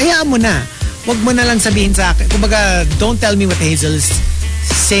 Hayaan mo na. Wag mo na lang sabihin sa akin. Kumbaga, don't tell me what Hazel is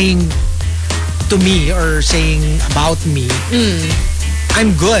saying to me or saying about me.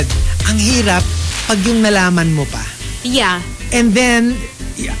 I'm good. Ang hirap pag yung nalaman mo pa. Yeah. And then,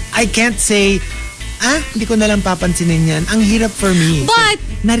 I can't say, hindi ko nalang papansinin yan. Ang hirap for me. But,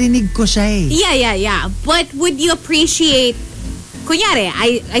 narinig ko siya eh. Yeah. But would you appreciate, kunyari,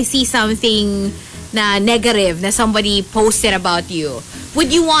 I see something na negative na somebody posted about you.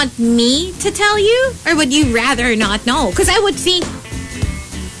 Would you want me to tell you? Or would you rather not know? Because I would think,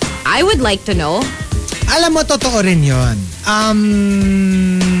 I would like to know. Alam mo, totoo rin yun.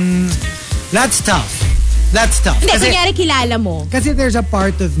 That's tough. Hindi, kunyari kilala mo. Kasi there's a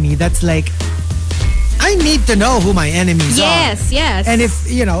part of me that's like, I need to know who my enemies are. Yes. And if,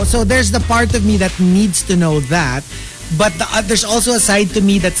 so there's the part of me that needs to know that. But there's also a side to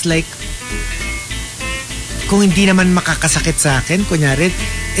me that's like, kung hindi naman makakasakit sa akin, kunyari,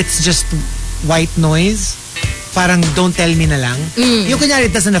 it's just white noise. parang don't tell me na lang. Yung kunyari,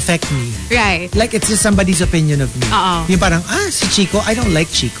 it doesn't affect me. Right. Like, it's just somebody's opinion of me. Yung parang, si Chico, I don't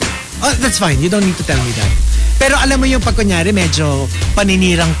like Chico. Oh, that's fine. You don't need to tell me that. Pero alam mo yung pag kunyari, medyo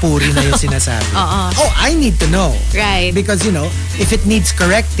paninirang puri na yung sinasabi. Oh, I need to know. Right. Because, you know, if it needs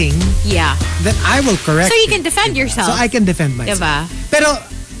correcting, then I will correct So you can defend yourself. So I can defend myself. Diba? Pero,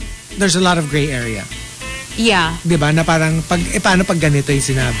 there's a lot of gray area. Yeah. Diba? Na parang, paano pag ganito yung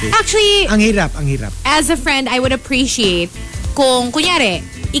sinabi? Actually, ang hirap. As a friend, I would appreciate kung, kunyari,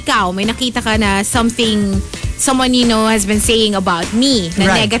 ikaw, may nakita ka na someone you know has been saying about me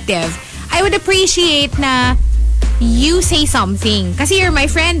na negative. I would appreciate na you say something. Kasi you're my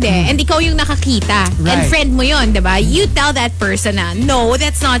friend and ikaw yung nakakita. And friend mo yun, diba? You tell that person na, no,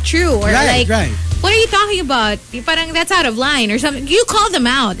 that's not true. Or what are you talking about? Parang that's out of line or something. You call them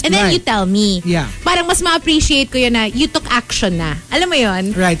out and then you tell me. Yeah. Parang mas ma-appreciate ko yun na you took action na. Alam mo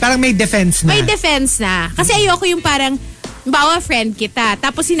yun? Right. Parang may defense na. May defense na. Kasi ayoko yung parang, bawa friend kita.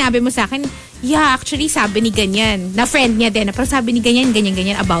 Tapos sinabi mo sa akin, yeah, actually sabi ni ganyan. Na friend niya din. Na parang sabi ni ganyan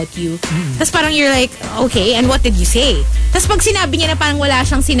about you. Tapos parang you're like, okay, and what did you say? Tapos pag sinabi niya na parang wala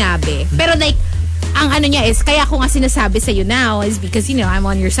siyang sinabi. Pero like, ang ano niya is, kaya ako nga sinasabi sa'yo now is because, you know, I'm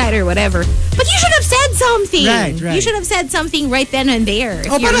on your side or whatever. But you should have said something. Right. You should have said something right then and there.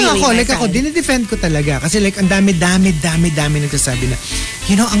 Parang really ako, dinidefend ko talaga. Kasi like, ang dami nagsasabi na,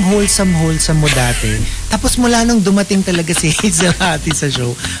 you know, ang wholesome mo dati. Tapos mula nung dumating talaga si Hazel Hati sa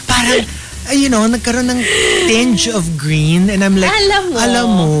show, parang, you know, nagkaroon ng tinge of green. And I'm like,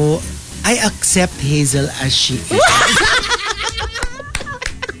 alam mo, I accept Hazel as she is.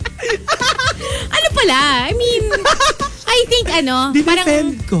 Ano pala? I mean, I think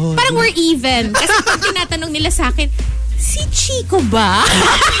parang we're even. Kasi pag tinatanong nila sa akin, si Chico ba?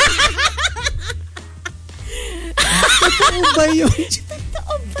 Totoo ba yun?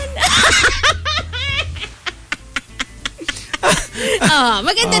 Totoo ba na?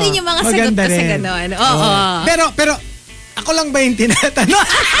 Maganda rin yung mga sagot ko sa ganon. Pero, ako lang ba yung tinatanong?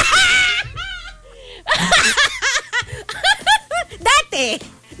 Dati.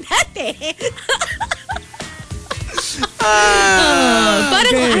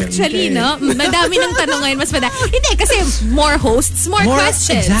 Parang actually, no? Madami ng tanong ngayon, mas madami. Hindi, kasi more hosts, more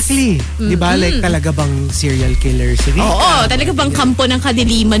questions. Exactly. Diba? Like, talaga bang serial killer si Rica? Oo, talaga bang kampo ng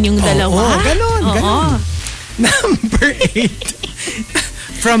kadiliman yung dalawa? Ganon. Number 8.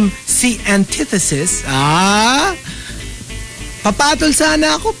 From si Antithesis, papatol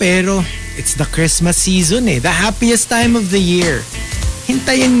sana ako pero it's the Christmas season eh. The happiest time of the year.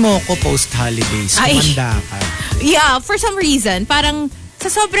 Hintayin mo ko post-holidays. Kumanda ka. Yeah, for some reason, parang sa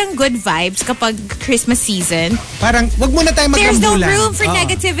sobrang good vibes kapag Christmas season. Parang, wag muna tayo magrambulan. There's no room for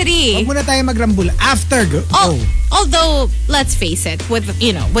negativity. Wag muna tayo magrambulan. After, although, let's face it, with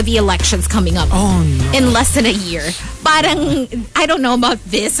the elections coming up in less than a year, parang, I don't know about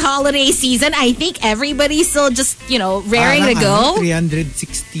this holiday season. I think everybody's still just, raring to go.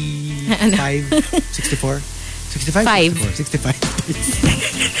 365, 64? 65? 65.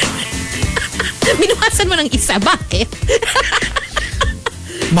 Minuwasan mo ng isa. Bakit?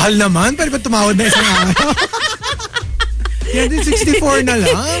 Mahal naman. Pwede ba tumawad na isang araw? 64 na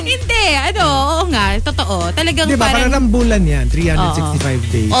lang. Hindi. Oo nga. Totoo. Talagang diba, parang bulan yan.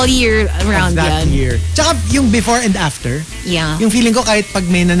 365 days. All year around that yan. Year. Tsaka yung before and after. Yeah. Yung feeling ko kahit pag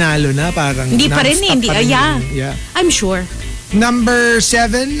may nanalo na, parang hindi pa rin. Yeah. I'm sure. Number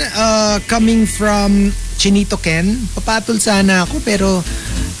 7, coming from Chinito Ken, papatol sana ako pero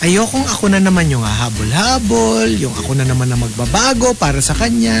ayokong ako na naman yung hahabol-habol, yung ako na naman na magbabago para sa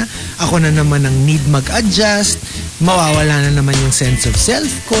kanya, ako na naman ang need mag-adjust, mawawala na naman yung sense of self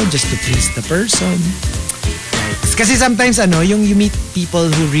ko just to please the person. Right. Kasi sometimes yung you meet people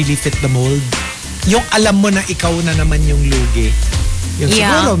who really fit the mold, yung alam mo na ikaw na naman yung lugi. Yung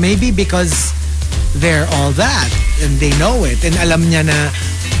siguro, maybe because they're all that and they know it and alam niya na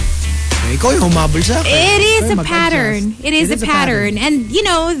ikaw yung humabol sa akin. It is a pattern. It is a pattern. And,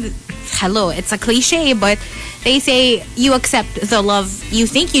 it's a cliche, but they say you accept the love you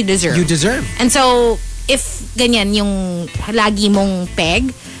think you deserve. You deserve. And so, if ganyan yung lagi mong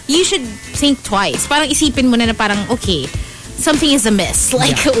peg, you should think twice. Parang isipin mo na parang, okay, something is amiss.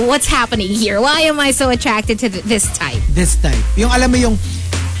 Like, what's happening here? Why am I so attracted to this type? This type. Yung alam mo yung,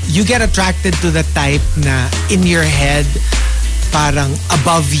 you get attracted to the type na in your head, parang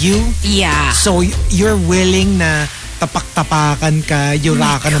above you. Yeah. So, you're willing na tapak-tapakan ka,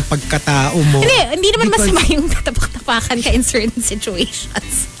 yuraka ng pagkatao mo. Hindi naman masama yung tapak-tapakan ka in certain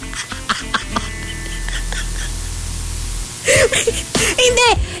situations. Hindi.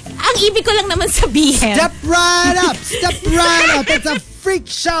 Ang ibig ko lang naman sabihin. Step right up. It's a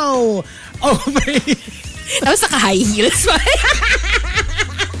freak show. Oh, my. Tapos naka-high heels.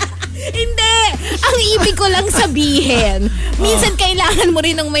 Hindi. Ang ibig ko lang sabihin, minsan kailangan mo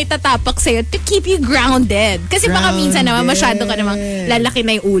rin ng may tatapak sa'yo to keep you grounded. Kasi baka minsan naman masyado ka namang lalaki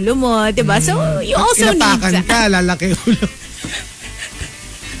na yung ulo mo, diba? So, you also need that. Inapakan ka, lalaki yung ulo.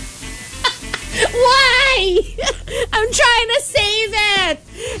 Why? I'm trying to save it.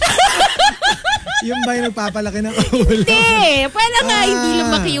 Yung ba yung nagpapalaki ng ulo? Hindi. Para nga hindi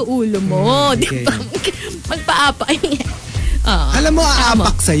lumaki yung ulo mo. Okay. Diba? Magpaapa. Alam mo,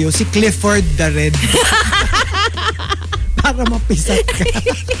 aapak sa'yo si Clifford the Red. Para mapisat ka.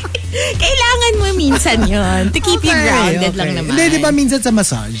 Kailangan mo minsan yon to keep you grounded lang naman. Hindi, di ba minsan sa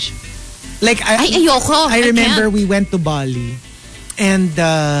massage? Like, ayoko. I remember we went to Bali. And,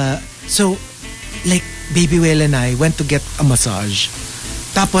 so, like, Baby Will and I went to get a massage.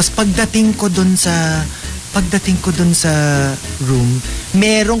 Tapos, pagdating ko dun sa room,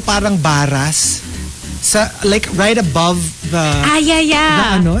 merong parang baras sa, like, right above the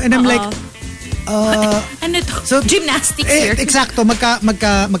yeah. the and I'm like, ano to? So, gymnastics here. Eksakto,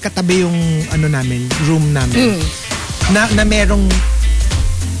 magkatabi yung room namin. Na merong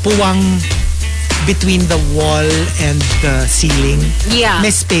puwang between the wall and the ceiling. Yeah.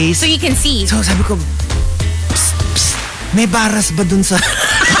 May space. So you can see. So sabi ko, psst, may baras ba dun sa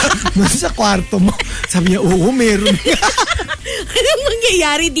kwarto mo? Sabi niya, oo, meron. Anong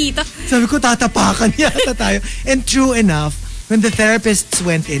mangyayari dito? Sabi ko, tatapakan yata tayo. And true enough, when the therapists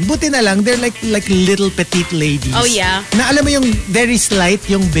went in, buti na lang, they're like little petite ladies. Oh, yeah. Na alam mo yung very slight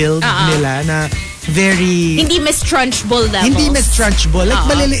yung build nila na very... Hindi mistrunchable levels. Hindi mistrunchable. Like,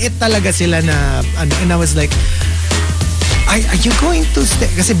 maliliit talaga sila na, and I was like, are you going to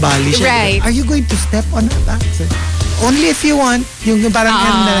step? Kasi Bali siya. Right. Are you going to step on that? So, only if you want. Yung parang,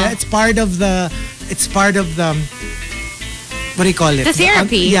 it's part of the, what do you call it? The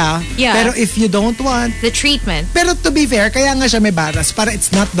therapy. Yeah. Pero if you don't want... The treatment. Pero to be fair, kaya nga siya may baras para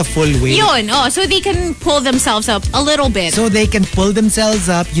it's not the full weight. Yun. So they can pull themselves up a little bit. So they can pull themselves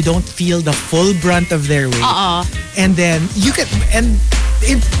up. You don't feel the full brunt of their weight. And then you can... And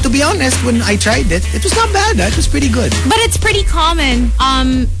to be honest, when I tried it was not bad. It was pretty good. But it's pretty common.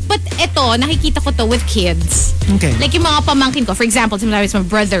 But ito, nakikita ko to with kids. Okay. Like yung mga pamangkin ko, for example, sometimes my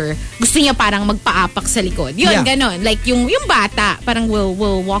brother, gusto niya parang magpaapak sa likod. Yun, ganon. Like yung bata, parang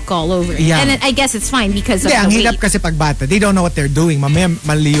will walk all over. Yeah. And I guess it's fine because of ang the hirap weight. kasi pag bata, they don't know what they're doing. Mamaya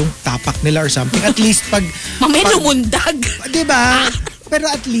mali yung tapak nila or something. At least pag... Mamaya lumundag. Diba? Pero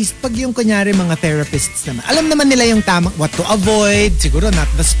at least, pag yung kunyari mga therapists naman, alam naman nila yung tamang what to avoid. Siguro not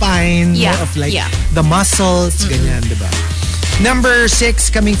the spine, more of like the muscles, ganyan, diba? Number 6,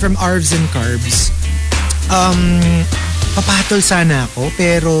 coming from Arvs and Carbs. Papatol sana ako,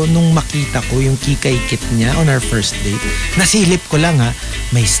 pero nung makita ko yung kikay kit niya on our first date, nasilip ko lang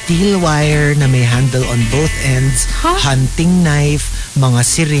may steel wire na may handle on both ends, hunting knife, mga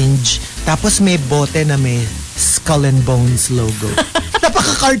syringe, tapos may bote na may Skull and Bones logo.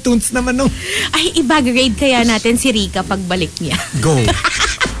 Napaka-cartoons naman nung... Ay, i-bag-grade kaya natin si Rica pagbalik niya. Go.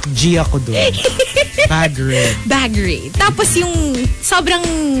 G ako doon. Bag-grade. Bag-grade. Tapos yung sobrang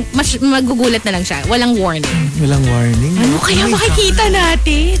magugulat na lang siya. Walang warning. Walang warning? Ano kaya makikita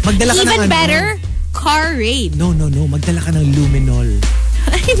natin? Magdala ka Even ng better, car raid. No. Magdala ka ng luminol.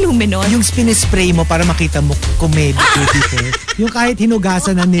 Ay, luminol? Yung spray mo para makita mo kung may dito. Yung kahit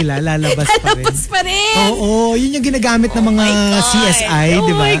hinugasan na nila, lalabas pa rin. Lalabas pa rin. Oo, yun yung ginagamit ng mga CSI,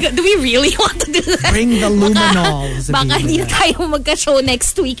 di ba? Oh my God. Do we really want to do that? Bring the luminol. Baka hindi tayo magka-show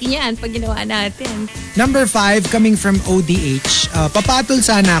next week niyan pag ginawa natin. Number 5, coming from ODH. Papatol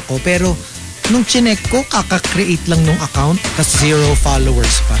sana ako, pero nung chinek ko, kaka-create lang nung account, tas 0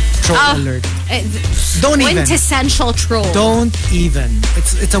 followers pa. Troll alert. Don't even. Quintessential troll. Don't even.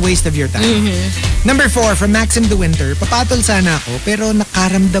 It's a waste of your time. Mm-hmm. Number 4, from Maxim the Winter, papatol sana ako, pero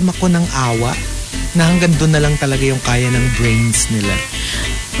nakaramdam ako ng awa na hanggang doon na lang talaga yung kaya ng brains nila.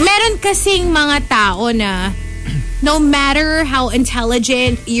 Meron kasing mga tao na no matter how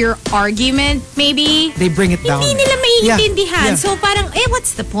intelligent your argument maybe, they bring it down. Hindi nila maiintindihan. Yeah. So parang,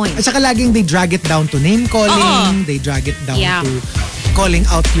 what's the point? At saka laging they drag it down to name calling. They drag it down to calling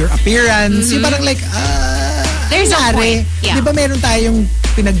out your appearance. Yung parang like, there's no point. Yeah. Di ba meron tayong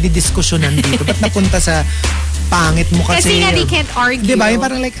pinagdidiskusyonan dito? Ba't napunta sa pangit mo kasi? Kasi nga they can't argue. Di ba? Yung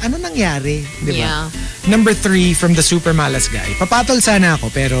parang like, ano nangyari? Di ba? Yeah. Number 3, from the Super Malas Guy. Papatol sana ako,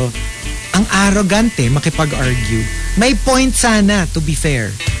 pero ang arrogante makipag-argue. May point sana, to be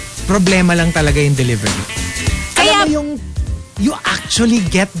fair. Problema lang talaga yung delivery. Kaya, alam mo yung you actually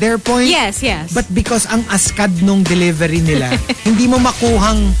get their point. Yes. But because ang askad nung delivery nila, hindi mo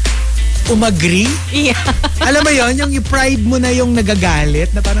makuhang umagree. Yeah. Alam mo yon, yung pride mo na yung nagagalit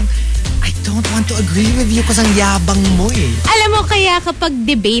na parang, I don't want to agree with you kasi ang yabang mo eh. Alam mo, kaya kapag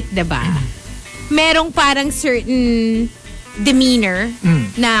debate, diba, merong parang certain demeanor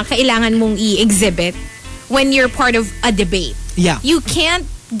na kailangan mong i-exhibit when you're part of a debate. Yeah. You can't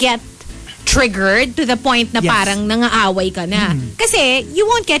get triggered to the point na parang nangaaway ka na. Kasi you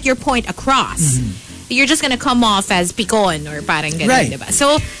won't get your point across. You're just gonna come off as pikon or parang ganun, right. diba?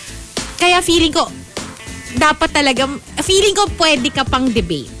 So, kaya feeling ko, dapat talaga, feeling ko pwede ka pang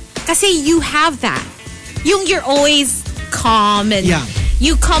debate. Kasi you have that. Yung you're always calm and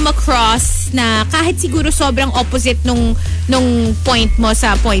you come across na kahit siguro sobrang opposite nung point mo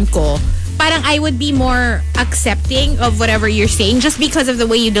sa point ko, parang I would be more accepting of whatever you're saying just because of the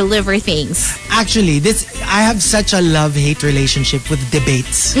way you deliver things. Actually, I have such a love-hate relationship with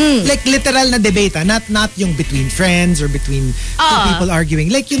debates. Like literal na debate, not yung between friends or between two people arguing.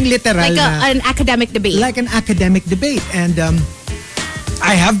 Like yung literal like na... an academic debate. Like an academic debate. And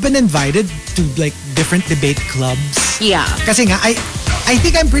I have been invited to like different debate clubs. Yeah. Kasi nga, I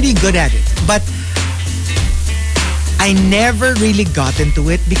think I'm pretty good at it. But I never really got into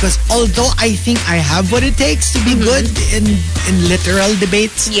it because although I think I have what it takes to be good in literal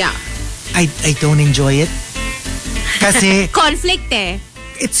debates, I don't enjoy it. Kasi conflict eh.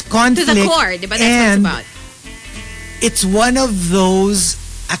 It's conflict. To the core, diba? That's what it's about. It's one of those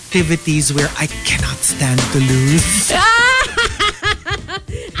activities where I cannot stand to lose.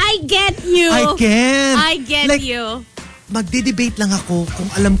 I get you. I get like, you. Magde-debate lang ako kung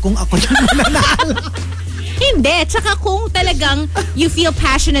alam kong ako yung mananalo. Hindi. Tsaka kung talagang you feel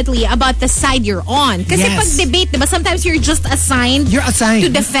passionately about the side you're on. Kasi pag debate, diba, sometimes you're just assigned to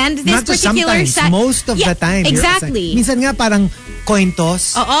defend this not particular side. Most of the time. Exactly. Minsan nga parang coin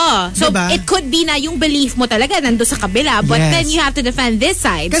toss. Oo. So, diba? it could be na yung belief mo talaga nando sa kabila, but then you have to defend this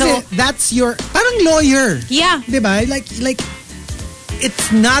side. Kasi so, that's your, parang lawyer. Yeah. Diba? Like,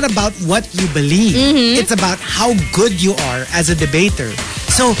 it's not about what you believe. It's about how good you are as a debater.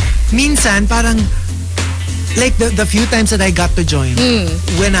 So, minsan parang, like the few times that I got to join,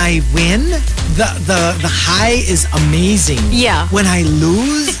 when I win, the high is amazing. Yeah. When I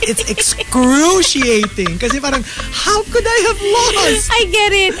lose, it's excruciating. Kasi parang, how could I have lost? I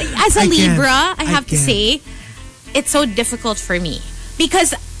get it. As a Libra, I have to say, it's so difficult for me.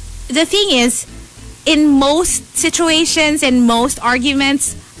 Because the thing is, in most situations and most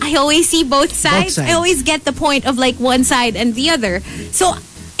arguments, I always see both sides. I always get the point of like one side and the other. So,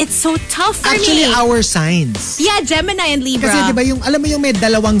 it's so tough for me. Actually, our signs. Yeah, Gemini and Libra. Kasi diba yung, alam mo yung may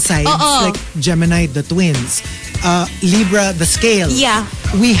dalawang sides, like Gemini, the twins, Libra, the scale. Yeah.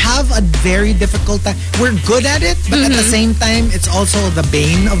 We have a very difficult time. We're good at it, but at the same time, it's also the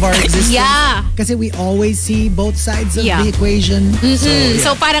bane of our existence. Yeah. Kasi we always see both sides of the equation.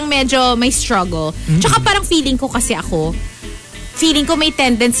 So parang medyo may struggle. Tsaka parang feeling ko may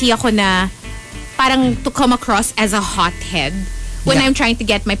tendency ako na parang to come across as a hothead when I'm trying to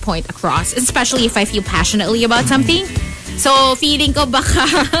get my point across, especially if I feel passionately about something. So, feeling ko baka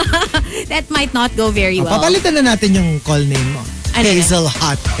that might not go very well. Papalitan na natin yung call name mo. Hazel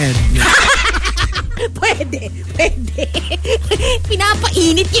Hothead. Pwede.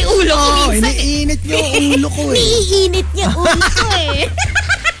 Pinapainit niya ulo ko minsan. Iniinit niya ulo ko eh. Niiinit niya ulo ko eh.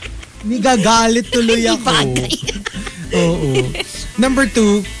 Nigagalit tuloy ako. Oo. Number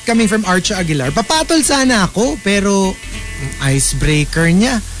 2, coming from Archa Aguilar. Papatol sana ako, pero icebreaker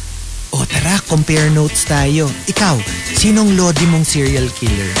niya. O tara, compare notes tayo. Ikaw, sinong lodi mong serial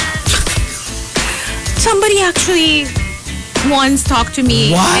killer? Somebody actually once talked to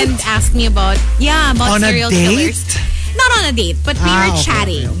me and asked me about serial killers. Not on a date, but we were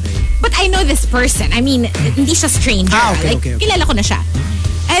chatting. Okay. But I know this person. I mean, hindi siya stranger. Kilala ko na siya.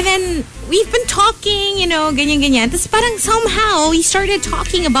 And then, we've been talking, ganyan-ganyan. Tapos parang somehow, we started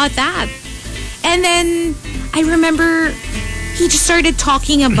talking about that. And then, I remember, he just started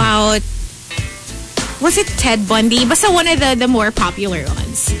talking about, was it Ted Bundy? Basta one of the more popular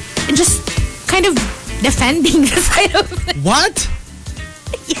ones. And just kind of defending the side of it. What?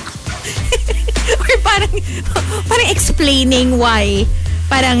 Yeah. Or parang explaining why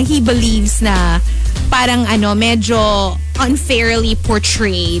parang he believes na parang medyo unfairly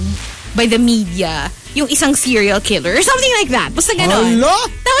portrayed by the media yung isang serial killer or something like that. Basta ganon.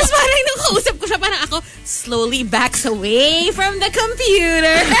 Tapos parang nung kausap ko siya, parang ako slowly backs away from the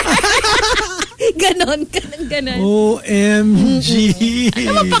computer. Ganon. OMG.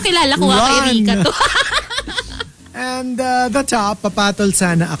 Ano mapakilala ko kay Rica to? And the top, papatol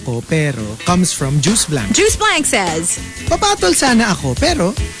sana ako, pero comes from Juice Blank. Juice Blank says, papatol sana ako,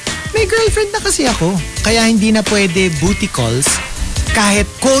 pero may girlfriend na kasi ako. Kaya hindi na pwede booty calls kahit,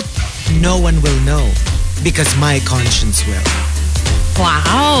 quote, no one will know because my conscience will.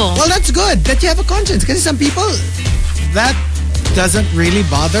 Wow. Well, that's good that you have a conscience. Because some people, that doesn't really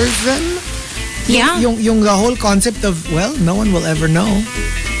bother them. Yeah. Yung the whole concept of, well, no one will ever know,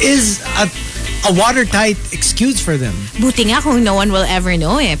 is a watertight excuse for them. Buti nga kung no one will ever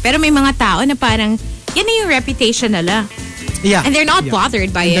know eh. Pero may mga tao na parang, yan na yung reputation nila. Yeah. And they're not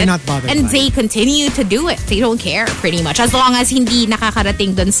bothered by it. They're not bothered and by they continue to do it. They don't care pretty much. As long as hindi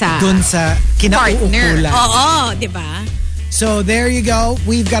nakakarating dun sa kinauukulan. Oo, di ba? So there you go.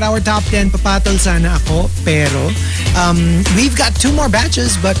 We've got our top 10 papatol sana ako. Pero we've got 2 more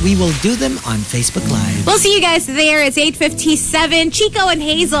batches, but we will do them on Facebook Live. We'll see you guys there. It's 8:57. Chico and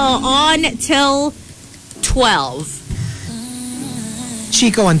Hazel on till 12.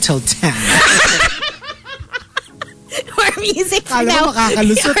 Chico until 10. Our music for now.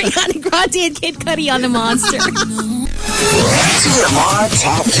 Ariana Grande and Kid Cudi on the Monster. TMR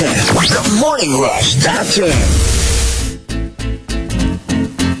Top 10. The Morning Rush Top 10.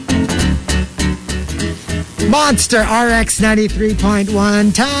 Monster RX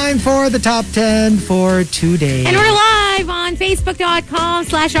 93.1. Time for the top 10 for today. And we're live on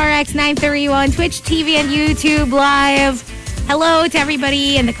Facebook.com/RX931, Twitch TV and YouTube Live. Hello to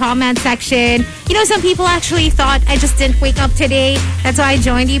everybody in the comment section. You know, some people actually thought I just didn't wake up today. That's why I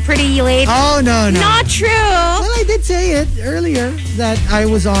joined you pretty late. Oh, no. Not true. Well, I did say it earlier that I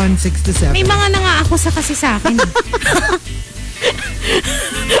was on 6 to 7. May mga nangaakusa kasi sa akin.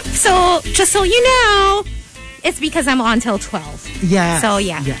 So, just so you know, it's because I'm on till 12. Yeah. So,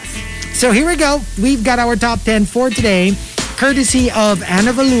 yeah. Yes. So, here we go. We've got our top 10 for today, courtesy of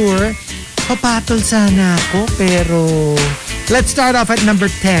Anna Valur. Papatol sana ako, pero... Let's start off at number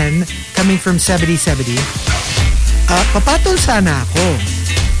 10, coming from 7070. Papatol sana ako.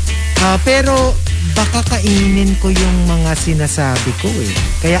 Pero baka kainin ko yung mga sinasabi ko eh.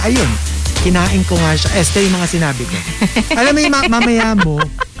 Kaya ayun, kinain ko nga siya. Yung mga sinabi ko. Alam mo yung mamaya mo,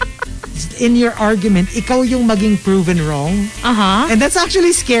 in your argument, ikaw yung maging proven wrong. And that's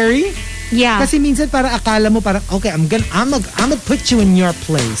actually scary. Yeah. Kasi minsan para akala mo parang, okay, I'm gonna put you in your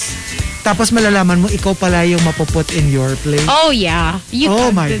place. Tapos malalaman mo, ikaw pala yung mapuput in your place. Oh, yeah.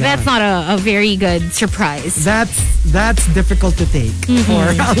 My God. That's not a very good surprise. That's difficult to take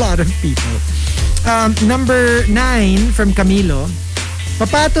for a lot of people. Number 9 from Camilo.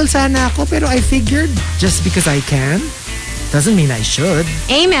 Papatol sana ako, pero I figured just because I can, doesn't mean I should.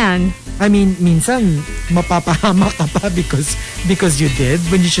 Amen. I mean, minsan, mapapahama ka pa because you did,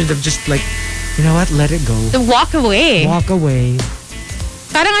 when you should have just like, you know what, let it go. Walk away. Walk away.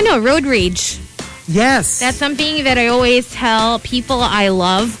 Parang road rage. Yes. That's something that I always tell people I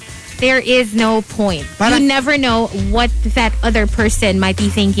love. There is no point. You never know what that other person might be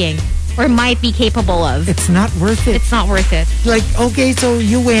thinking or might be capable of. It's not worth it. It's not worth it. Like, okay, so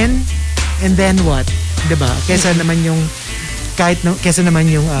you win, and then what? Diba? Kesa naman yung,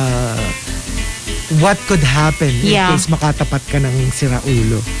 what could happen in case makatapat ka ng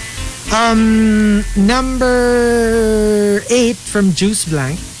siraulo. Number 8 from Juice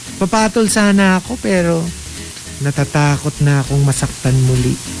Blank. Papatol sana ako, pero natatakot na akong masaktan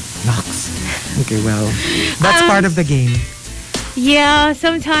muli. Nox. Okay, well, that's part of the game. Yeah,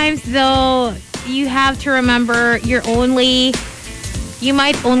 sometimes though, you have to remember you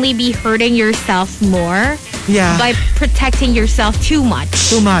might only be hurting yourself more by protecting yourself too much.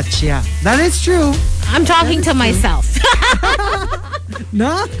 Too much, yeah. That is true. I'm talking to myself.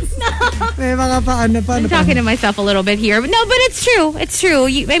 No? May mga paano. I'm talking to myself a little bit here. But it's true. It's true.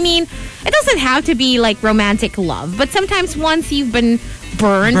 I mean, it doesn't have to be like romantic love. But sometimes once you've been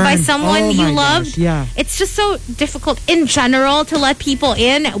burned by someone you loved, it's just so difficult in general to let people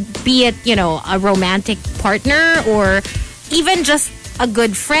in, be it, a romantic partner or even just a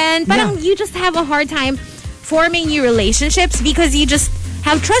good friend. But you just have a hard time forming new relationships because you just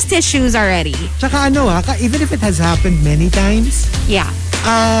have trust issues already. Tsaka even if it has happened many times. Yeah.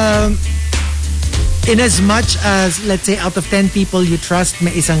 In as much as, let's say, out of 10 people you trust,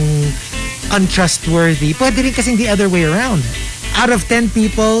 may isang untrustworthy. Pwede rin kasing the other way around. Out of 10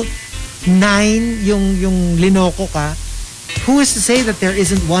 people, 9 yung linoko ka. Who is to say that there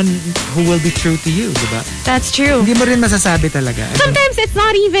isn't one who will be true to you, diba? That's true. Hindi mo rin masasabi talaga. Sometimes it's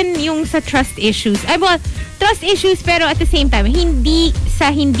not even yung sa trust issues. Trust issues, pero at the same time, hindi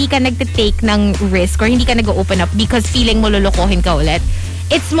ka nagtitake ng risk or hindi ka nag-open up because feeling mo lulukohin ka ulit.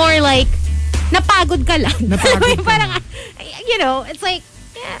 It's more like, napagod ka lang. Parang, it's like,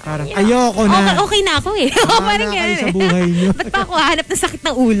 parang ayoko na. Okay na ako eh. Parang ganun sa buhay niyo. Ba't pa ako hanap ng sakit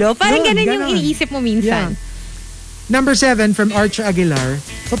ng ulo? Parang ganun yung iniisip mo minsan. Yeah. Number 7 from Archer Aguilar.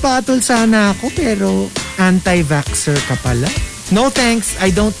 Papatol sana ako, pero anti-vaxxer ka pala. No thanks,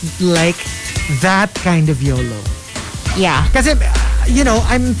 I don't like that kind of YOLO. Yeah. Kasi you know,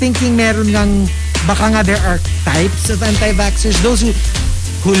 I'm thinking meron ngang, baka nga there are types of anti-vaxxers. Those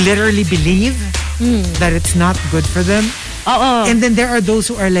who literally believe that it's not good for them. And then there are those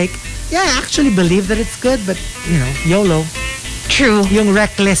who are like, yeah, I actually believe that it's good, but, you know, YOLO. True. Yung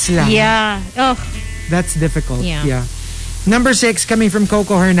reckless lang. Yeah. Oh. That's difficult. Yeah. Number 6, coming from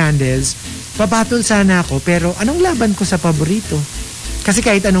Coco Hernandez, papatol sana ako, pero anong laban ko sa paborito? Kasi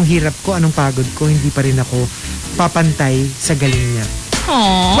kahit anong hirap ko, anong pagod ko, hindi pa rin ako papantay sa galing niya.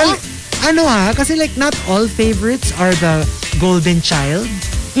 Aww. Well, kasi like not all favorites are the golden child.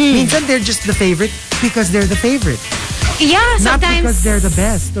 Minsan they're just the favorite because they're the favorite. Yeah, sometimes. Not because they're the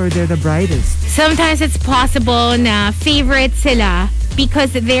best or they're the brightest. Sometimes it's possible na favorite sila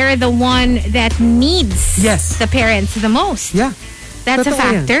because they're the one that needs the parents the most. Yeah. That's a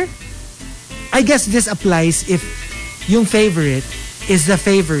factor. Yan. I guess this applies if yung favorite is the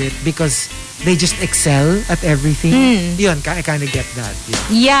favorite because they just excel at everything. Yun, I kind of get that.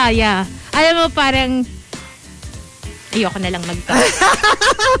 Yeah. Alam mo, parang ayoko na lang mag-talk.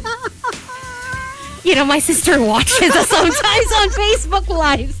 You know, my sister watches us sometimes on Facebook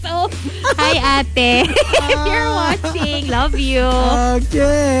Live. So, hi ate. If you're watching, love you.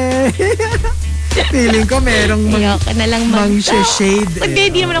 Okay. Feeling ko merong ayoko na lang mang-shade.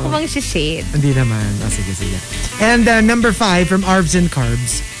 Hindi naman ako mang-shade. Hindi naman. Sige. And number 5 from Arbs and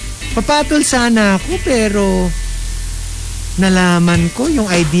Carbs. Papatol sana ako pero nalaman ko yung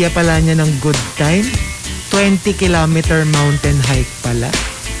idea pala niya ng good time. 20-kilometer mountain hike pala.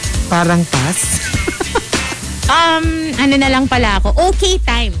 Parang pass. Ano na lang pala ako. Okay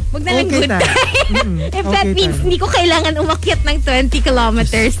time. Wag na lang good time. If that means hindi ko kailangan umakyat ng 20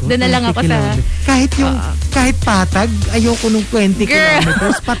 kilometers, doon na lang ako sa... Kahit patag, ayoko nung 20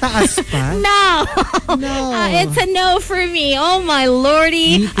 kilometers, pataas pa. No. It's a no for me. Oh my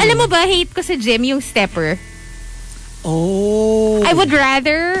lordy. Alam mo ba, hate ko sa gym yung stepper. Oh. I would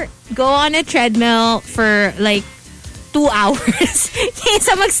rather go on a treadmill for like 2 hours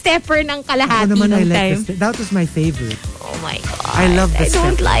kaysa mag-stepper ng kalahati ng time. That was my favorite. Oh my God. I love the stepper. I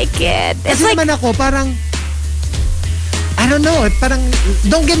don't like it. Kasi naman ako, parang, I don't know, parang,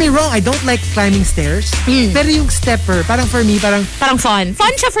 don't get me wrong, I don't like climbing stairs. Pero yung stepper, parang for me, parang fun.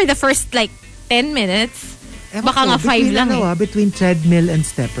 Fun siya for the first like 10 minutes. Baka nga 5 lang between treadmill and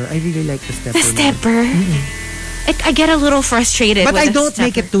stepper, I really like the stepper. The stepper? I get a little frustrated but with I don't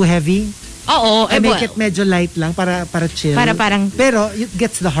make it too heavy. I make it medyo light lang para chill. Pero it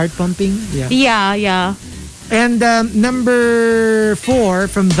gets the heart pumping. Yeah. And number 4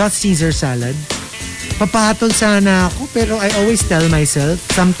 from The Caesar Salad. Papatol sana ako pero I always tell myself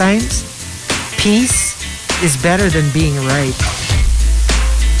sometimes peace is better than being right.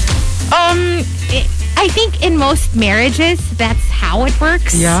 I think in most marriages that's how it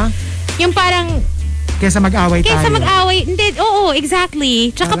works. Yeah. Yung parang kaysa mag-away tayo. Hindi, exactly.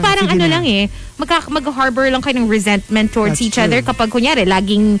 Tsaka parang lang mag-harbor lang kayo ng resentment towards each other kapag kunyari,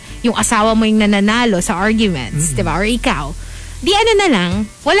 laging yung asawa mo yung nananalo sa arguments, diba? Or ikaw. Di na lang,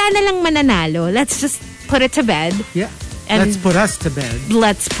 wala na lang mananalo. Let's just put it to bed. Yeah. And let's put us to bed.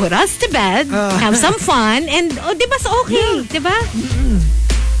 Let's put us to bed. Have some fun. And, diba, so okay. Yeah. Diba?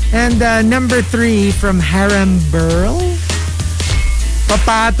 And number 3 from Haram Burl.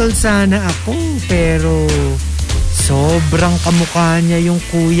 Papatol sana ako, pero sobrang kamukha niya yung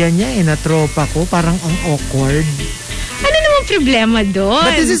kuya niya na tropa ko. Parang ang awkward. Ano namang problema doon?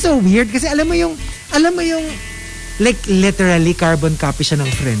 But this is so weird kasi alam mo yung like literally carbon copy siya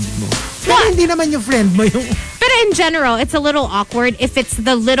ng friend mo. Pero hindi naman yung friend mo yung... Pero in general, it's a little awkward if it's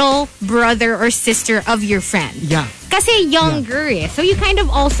the little brother or sister of your friend. Yeah. Kasi younger So you kind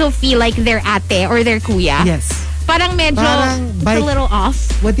of also feel like their ate or their kuya. Yes. Parang medyo it's a little off.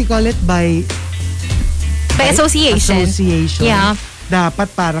 What do you call it? By association. Yeah.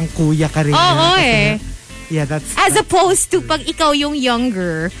 Dapat parang kuya ka rin. Yeah, that's... As opposed to pag ikaw yung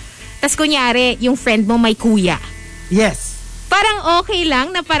younger, tas kunyari, yung friend mo may kuya. Yes. Parang okay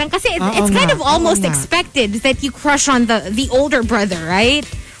lang na parang, kasi it's kind of almost expected that you crush on the older brother, right?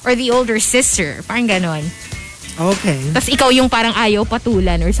 Or the older sister. Parang ganon. Okay. Tas ikaw yung parang ayaw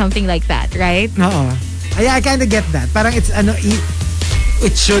patulan or something like that, right? Oo. I kind of get that. Parang it's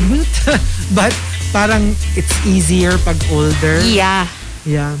it shouldn't, but parang it's easier pag older. Yeah.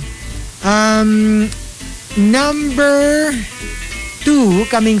 Number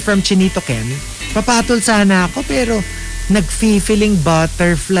 2 coming from Chinito Ken. Papatol sana ako pero nag-feeling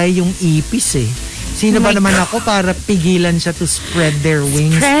butterfly yung ipis Sino ba naman ako para pigilan siya to spread their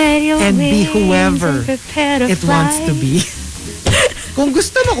wings and be whoever it wants to be. Kung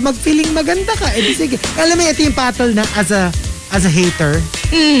gusto mo, mag-feeling maganda ka, edi sige. Alam mo, ito yung patol na as a hater.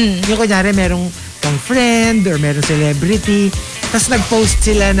 Yung kunyari, merong kang friend or merong celebrity, Tapos nag-post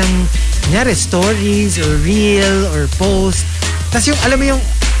sila ng, kunyari, stories or reel or post. Tapos yung, alam mo yung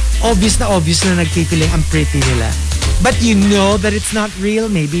obvious na nagpipiling ang pretty nila. But you know that it's not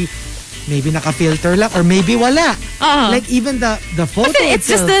real. Maybe naka-filter lang or maybe wala. Like even the photo it's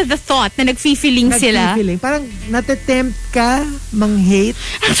itself, just the thought na nagfi-feeling sila. Parang natitempt ka mang-hate.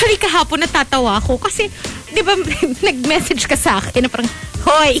 Actually, kahapon natatawa ako kasi, di ba, nag-message ka sa akin na parang,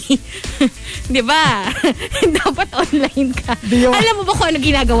 hoy, di ba, dapat online ka. Alam mo ba kung ano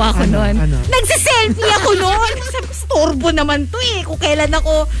ginagawa ko noon? Nagsiselfie ako noon. Sabi ko, storbo naman to eh. Kung kailan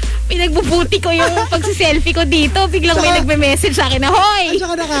ako pinagbubuti ko yung pagsiselfie ko dito, biglang may nagme-message sa akin na, hoy! At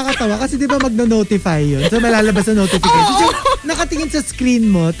saka nakakatawa kasi di ba magno-notify yun? So malalabas na notification. So nakatingin sa screen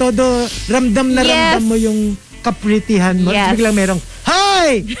mo, todo ramdam na ramdam mo yung kapritihan mo. Yes. Biglang merong,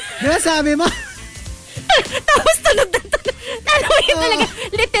 hi! Di ba sabi mo? Tapos tunog. Alam mo yun talaga,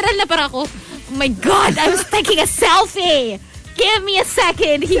 literal na parang ako, oh my God, I was taking a selfie. Give me a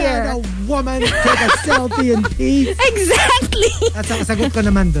second here. Can a woman take a selfie in peace? Exactly. At saka sagot ko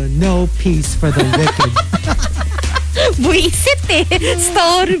naman doon, no peace for the wicked. Buisit eh.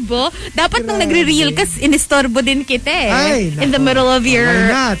 Storbo. Dapat nung nagre-reel ka, inistorbo din kita eh. Ay, in the middle of your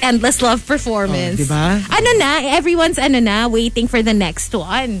endless love performance. Diba? Everyone's waiting for the next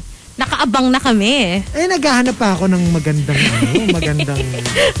one. Nakaabang na kami. Naghahanap pa ako ng magandang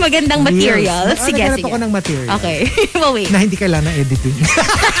material. Sige. Naghahanap ako ng material. Okay. Well, wait. Na hindi kailangan ng editing.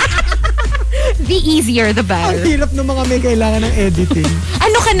 The easier, the better. Ang hirap ng mga may kailangan ng editing.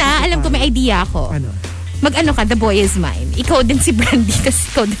 Ano ka na? Alam ko, may idea ako. Ano? Mag-ano ka, The Boy Is Mine. Ikaw din si Brandy, tapos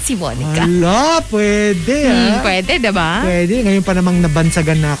ikaw din si Monica. Hala, pwede Pwede, diba? Pwede. Ngayon pa namang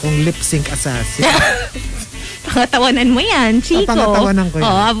nabansagan na akong lip-sync assassin. Pangatawanan mo yan, Chico. Pangatawanan ko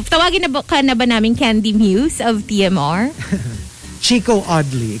yan. Tawagin ka na ba namin Candy Muse of TMR? Chico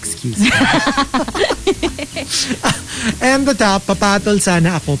Oddly, excuse me. And the top, papatol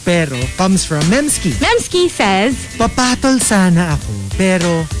sana ako, pero comes from Memski. Memski says, papatol sana ako,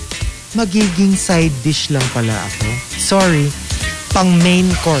 pero magiging side dish lang pala ako. Sorry, pang main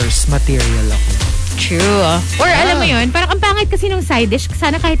course material ako. True. Or alam mo yun, parang ang pangit kasi nung side dish,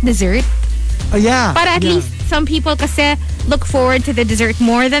 sana kahit dessert. Oh, yeah. Para at least some people kasi look forward to the dessert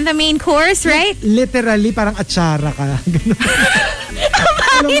more than the main course, right? Literally, parang atsara ka.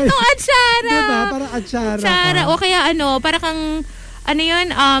 Bakit nung atsara? Diba? Parang atsara ka. O kaya parang kang,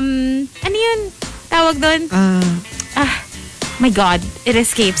 tawag doon? My God, it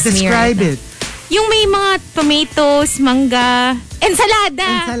escapes me. Describe it. Yung may mga tomatoes, mangga,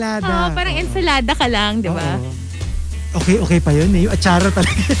 ensalada. Parang ensalada ka lang, di ba? Okay pa yun eh. Yung atsara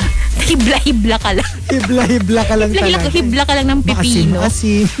talaga. Hibla-hibla ka lang. Hibla ka lang talaga. Hibla ka lang ng pipino.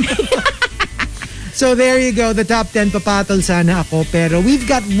 Asim. So there you go. The top 10 papatol sana ako. Pero we've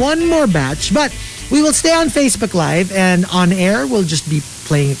got one more batch. But we will stay on Facebook Live. And on air, we'll just be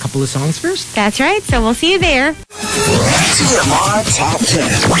playing a couple of songs first. That's right. So we'll see you there. TMR Top 10.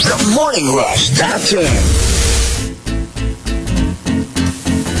 The Morning Rush Top 10.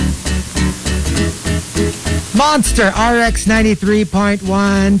 Monster RX 93.1.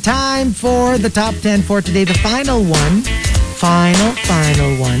 Time for the top 10 for today. The final one.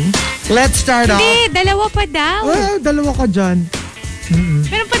 Final one. Let's start off. Hindi, dalawa pa daw. Dalawa ka dyan.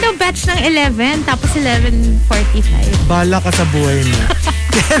 Meron pa daw batch ng 11, tapos 11:45. Bala ka sa buhay mo.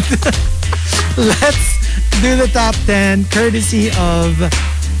 Let's do the top 10 courtesy of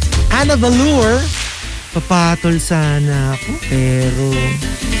Anna Valur. Papatol sana ako, pero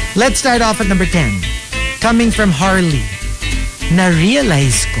let's start off at number 10. Coming from Harley,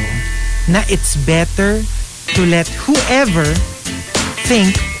 na-realize ko na it's better to let whoever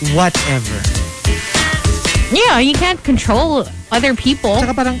think whatever. Yeah, you can't control other people.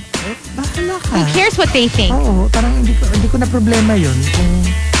 Tsaka parang, bahala ka. Who cares what they think? Oo, parang hindi ko na problema yun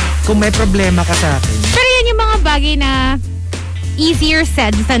kung may problema ka sa akin. Pero yan yung mga bagay na easier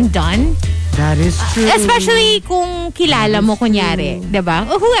said than done. That is true. Especially kung kilala mo, kunyari. Diba?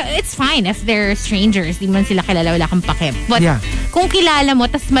 It's fine if they're strangers. Di man sila kilala, wala kang pakialam. But kung kilala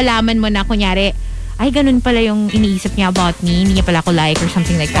mo, tas malaman mo na, kunyari, ay, ganun pala yung iniisip niya about me. Hindi niya pala ako like or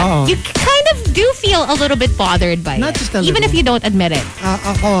something like that. You kind of do feel a little bit bothered by Not it. Just a even little. if you don't admit it.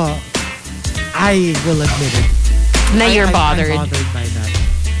 Ako, I will admit it. Na you're bothered. I'm bothered by that.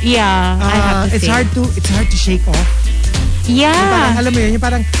 Yeah, I have to it's say. It's hard to shake off. Yeah. Yung parang, alam mo yun, yung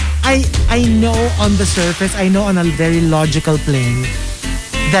parang, I know on the surface, I know on a very logical plane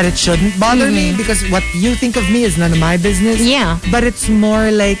that it shouldn't bother me because what you think of me is none of my business. Yeah. But it's more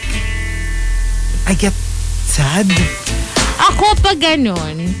like, I get sad. Ako pag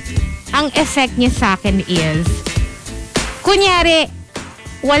ganun, ang effect niya sa akin is, kunyari,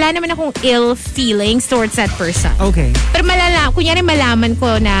 wala naman akong ill feelings towards that person. Okay. Pero kunyari malaman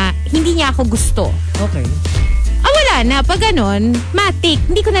ko na hindi niya ako gusto. Okay. Wala na. Pag ganun, matik,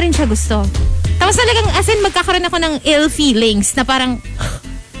 hindi ko na rin siya gusto. Tapos talagang, as in, magkakaroon ako ng ill feelings na parang,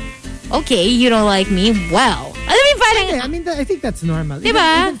 okay, you don't like me? Well. Alam mo yung parang... I mean, I think that's normal.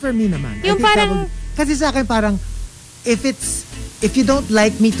 Diba? Even for me naman. Yung parang... Kasi sa akin parang, if you don't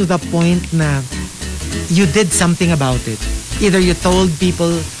like me to the point na you did something about it, either you told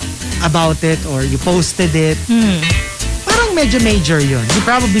people about it or you posted it, parang medyo major yun. You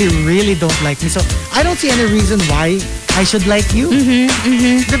probably really don't like me. So, I don't see any reason why I should like you.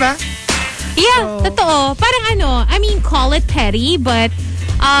 Diba? Yeah, totoo. Parang I mean, call it petty, but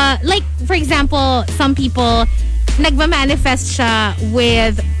like, for example, some people, nagmamanifest siya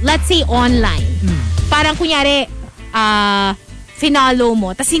with, let's say, online. Parang kunyari, finalo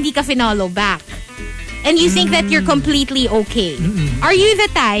mo, tas hindi ka finalo back. And you think that you're completely okay. Are you the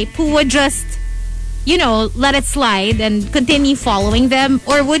type who would just, let it slide and continue following them?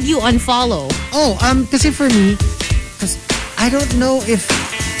 Or would you unfollow? Kasi for me, I don't know if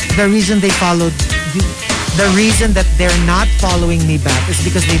the reason they followed, the reason that they're not following me back is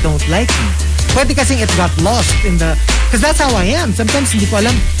because they don't like me. Pwede kasing it got lost in the, because that's how I am. Sometimes hindi ko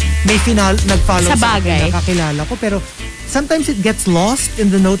alam, may nag-follow sa akin, nakakilala ko, pero sometimes it gets lost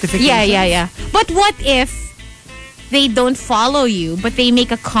in the notifications. Yeah. But what if they don't follow you, but they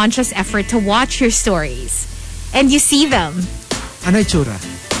make a conscious effort to watch your stories and you see them? Ano itsura?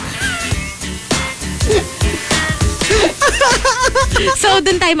 So,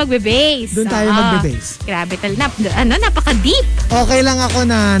 dun tayo magbe-base. Grabe napaka-deep. Okay lang ako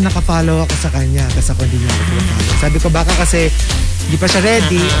na nakafollow ako sa kanya kasi ako hindi niya ako follow. Sabi ko baka kasi hindi pa siya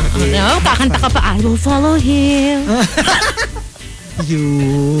ready. Kakanta ka pa, I will follow him.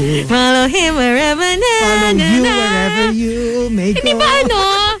 You. Follow him wherever wherever you may go. Hindi ba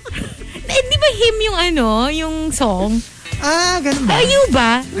hindi ba him yung song? Ganun ba? You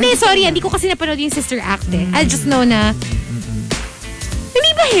ba? Hindi, sorry, hindi ko kasi napanood yung Sister Act eh. I just know na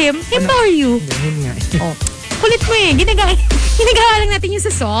hindi ba him? Him ba or you? Him nga. Kulit mo eh. Ginagawa lang natin yung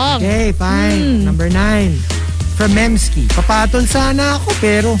sa song. Okay, fine. Number 9. From Memski. Papatol sana ako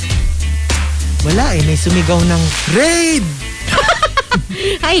pero wala eh. May sumigaw ng raid!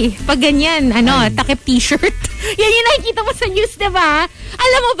 Ay, pag ganyan, takip t-shirt. Yan yung nakikita mo sa news, diba?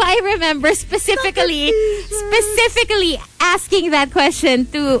 Alam mo ba, I remember specifically asking that question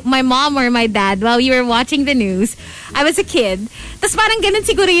to my mom or my dad while we were watching the news. I was a kid. Tapos parang ganun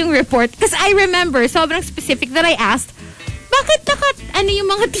siguro yung report. Because I remember, sobrang specific that I asked, bakit yung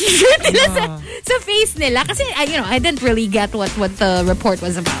mga t-shirt nila sa face nila? Kasi, I didn't really get what the report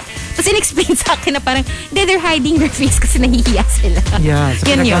was about. Tapos in-explain sa akin na parang, they're hiding their face kasi nahihiya sila. Yeah,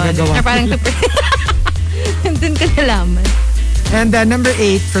 so yun. Na parang dun ka nalaman. And number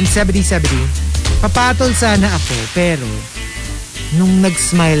 8 from 7070, papatol sana ako pero nung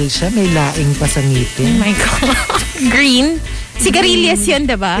nag-smile siya, may laing pa sa ngipin. Oh my God. Green? Sigarilyas yun,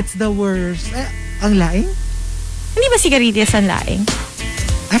 diba? It's the worst. Ang laing? Hindi ba sigarilyas ang laing?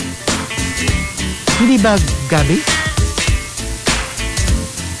 Hindi ba gabi?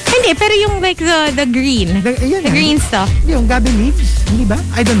 Hindi, pero yung like the green. The green stuff. Yung gabi leaves? Hindi ba?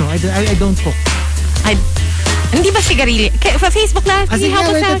 I don't know. I don't cook. Hindi ba sigarilyo? Sa Facebook lang. Kasi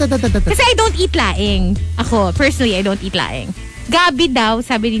I don't eat laing. Ako, personally, I don't eat laing. Gabi daw,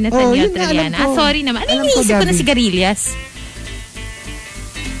 sabi ni Nathaniel Triana. Sorry naman. Ano yung iniisip ko na sigarilyas?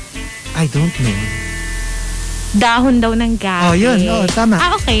 I don't know. Dahon daw ng gabi. Yun. Tama.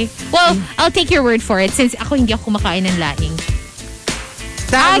 Okay. Well, I'll take your word for it since ako hindi ako kumakain ng laing.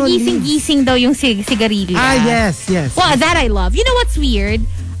 Gising-gising daw yung sigarilya. Yes. Well, that I love. You know what's weird?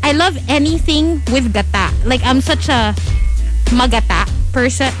 I love anything with gata. Like, I'm such a magata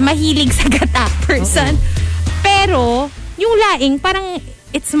person. Mahilig sa gata person. Pero, yung laing, parang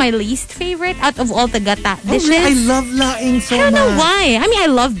it's my least favorite out of all the gata dishes. I love laing so much. I don't know why. I mean,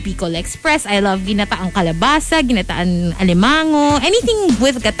 I love Bicol Express. I love ginataang kalabasa, ginataang alimango. Anything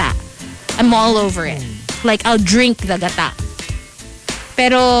with gata. I'm all over it. Like, I'll drink the gata.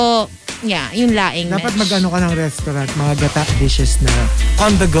 Pero, yeah, yung laing. Dapat mag-ano ka ng restaurant, mga gata dishes na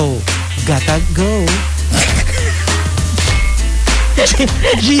on the go. Gata go.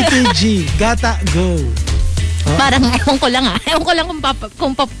 GTG. Gata go. Parang, ewan ko lang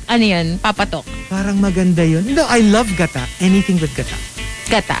kung ano yun, papatok. Parang maganda yun. No, I love gata. Anything with gata.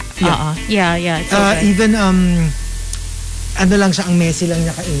 Gata. Yeah. It's okay. Even, ano lang siya, ang messy lang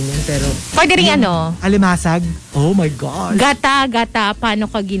niya kainin, pero... Pwede rin alimasag. Oh my God. Gata, paano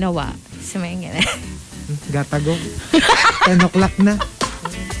ka ginawa? Sumayin nga. Gata go. 10 o'clock na.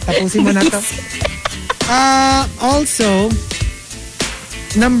 Tapusin mo na to. Also,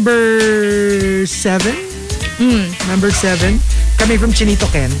 Number 7. Number 7. Kami from Chinito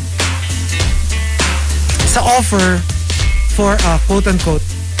Ken. Sa offer for a quote-unquote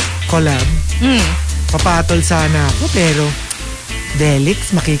collab. Papatol sana ako pero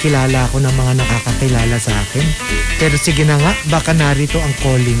Delix, makikilala ako ng mga nakakakilala sa akin. Pero sige na nga, baka narito ang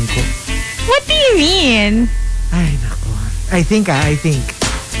calling ko. What do you mean? Ay, nako. I think.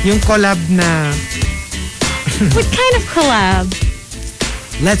 Yung collab na... What kind of collab?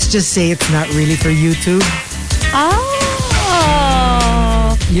 Let's just say it's not really for YouTube. Oh.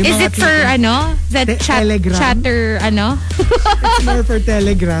 Is it for that chatter It's more for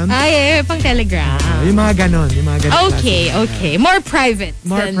Telegram. Pang Telegram. Yung mga ganon. Okay. More private.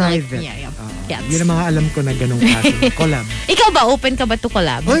 More private. Yes. Yun ang mga alam ko na ganong klase. Collab. Ikaw ba? Open ka ba to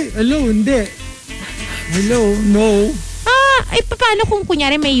collab? Oy, hello, hindi. Hello, no. Paano kung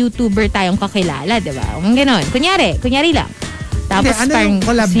kunyari may YouTuber tayong kakilala, di ba? Kung ganon. Kunyari lang. Tapos hindi, ano yung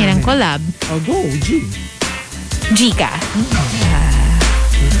collab namin? Collab. Go, G. G ka.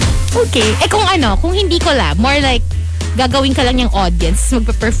 Okay. Kung hindi collab, more like gagawin ka lang yung audience,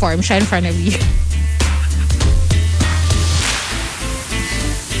 magpa-perform siya in front of you.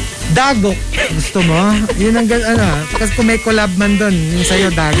 Dagok. Gusto mo? Yun ang kasi kung may collab man doon, yung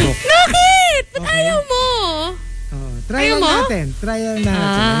sa'yo, dagok. Bakit? Ba't ayaw mo? Try lang natin.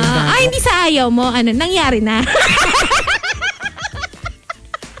 Hindi sa ayaw mo. Nangyari na.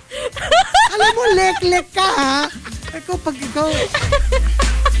 Alam mo, lek-lek ka, ha? Pag ikaw...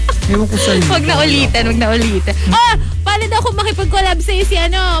 Ewan ko sa'yo. Wag na ulitin. Paano daw kung makipag-collab sa'yo si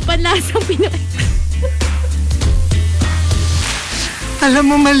Panlasang Pinoy?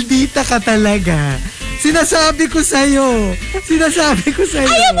 Alam mo, maldita ka talaga. Sinasabi ko sa'yo.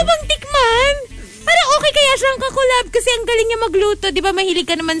 Ayaw mo bang tikman? Parang okay kaya siyang kakolab kasi ang galing niya magluto. Di ba mahilig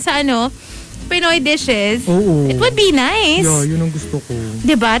ka naman sa Pinoy dishes? Oo. It would be nice. Yeah, yun ang gusto ko.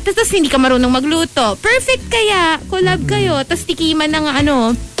 Di ba? Tapos hindi ka marunong magluto. Perfect kaya. Collab kayo. Tapos tikiman ng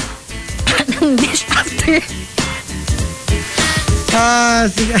ng dish after.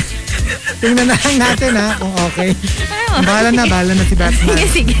 Sige. Tingnan na lang natin, ha? Kung okay. Bahala na si Batman.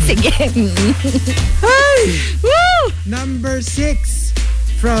 Sige. Hi! Woo! Number 6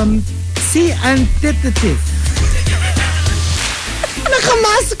 from C. Antithesis.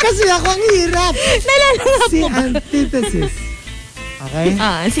 Nakamask kasi ako, ang hirap. Nalalangap C. mo ba? Antithesis. Okay?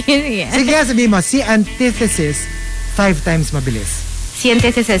 Sige. Sige, sabihin mo, C. Antithesis, 5 times mabilis.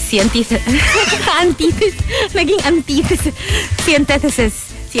 Antithesis. Naging antithesis.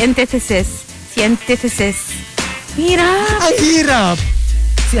 Antithesis. Hirap. Ang hirap.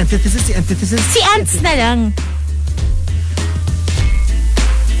 Antithesis. Si ants na lang.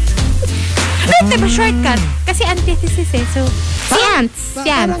 Diba shortcut? Kasi antithesis So, si ants.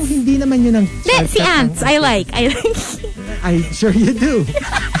 Parang hindi naman yun ang shortcut. Si ants. I like. I'm sure you do.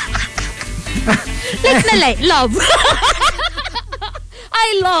 Love.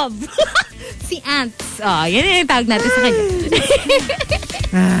 I love. Si ants. Yan yung tawag natin sa kanya.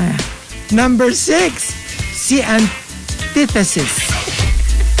 Number 6. Si Antithesis.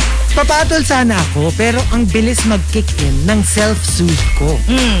 Papatol sana ako pero ang bilis mag-kick in ng self-soothe ko.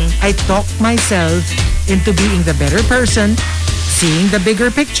 I talk myself into being the better person, seeing the bigger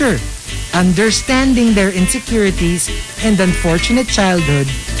picture, understanding their insecurities and unfortunate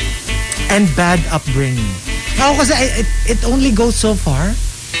childhood and bad upbringing. Ako kasi it only goes so far.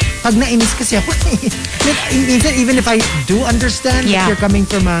 Pag nainis kasi ako, even if I do understand if you're coming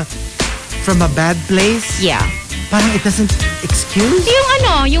from a bad place, parang it doesn't excuse.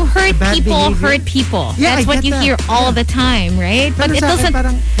 Yung hurt people. Yeah, that's what you hear all the time, right? But it doesn't,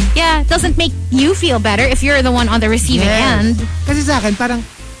 doesn't make you feel better if you're the one on the receiving end. Kasi sa akin, parang,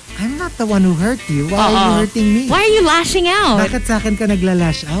 I'm not the one who hurt you. Why are you hurting me? Why are you lashing out? Bakit sa akin ka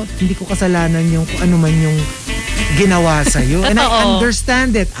nagla-lash out? Hindi ko kasalanan yung kung ano man yung ginawa sa'yo. And I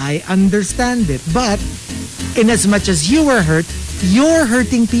understand it. But, in as much as you were hurt, you're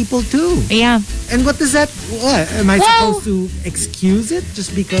hurting people too. Yeah. And what does that... What? Am I supposed to excuse it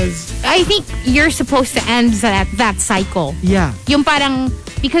just because... I think you're supposed to end that cycle. Yeah. Yung parang...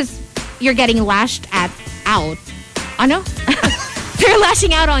 Because you're getting lashed out. They're lashing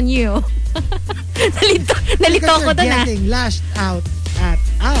out on you. Nalito ko doon You're getting lashed out.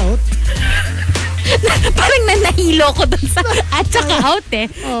 Parang nahilo ko doon sa at saka out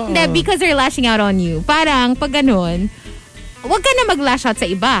Hindi, because they're lashing out on you. Parang pag ganun, wag ka na mag-lash out sa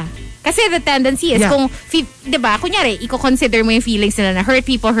iba. Kasi the tendency is kung, diba, kunyari, i-consider mo yung feelings nila na hurt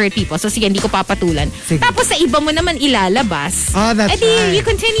people. So sige, hindi ko papatulan. Sige. Tapos sa iba mo naman ilalabas. That's right. You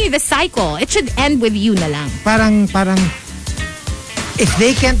continue the cycle. It should end with you na lang. Parang, if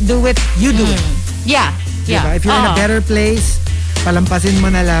they can't do it, you do it. Yeah. Diba? If you're in a better place, palampasin mo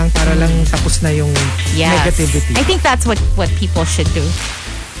na lang para lang tapos na yung negativity. I think that's what people should do.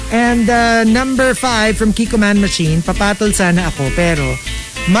 And number 5 from Kiko Man Machine, papatol sana ako pero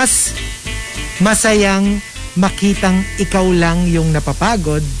mas masayang makitang ikaw lang yung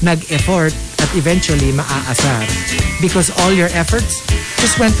napapagod, nag-effort at eventually maaasar. Because all your efforts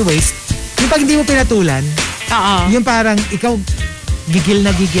just went to waste. Yung pag hindi mo pinatulan, yung parang ikaw gigil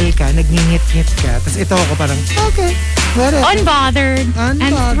na gigil ka, nagngingit-ngit ka. Tapos ito ako parang, okay, whatever. Unbothered.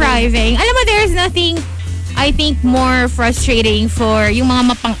 And thriving. Alam mo, there's nothing, I think, more frustrating for yung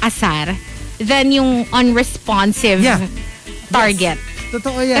mga mapang-asar than yung unresponsive target. Yes.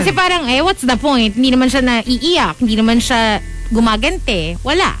 Totoo yan. Kasi parang, what's the point? Hindi naman siya naiiyak. Hindi naman siya gumagante.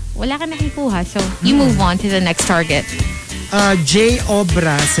 Wala ka nakikuha. So, you move on to the next target. J.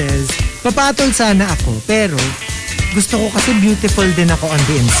 Obra says, papatol sana ako, pero gusto ko kasi beautiful din ako on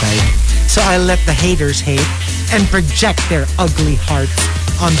the inside. So I'll let the haters hate and project their ugly hearts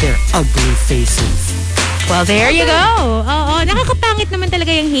on their ugly faces. Well, there you go. Oo, nakakapangit naman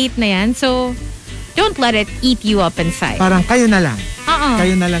talaga yung hate na yan. So, don't let it eat you up inside. Parang kayo na lang.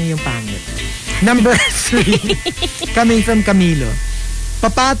 Kayo na lang yung pangit. Number 3, coming from Camilo.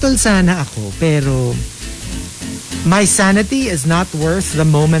 Papatol sana ako, pero my sanity is not worth the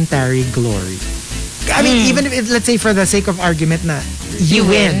momentary glory. I mean, even if, let's say for the sake of argument na you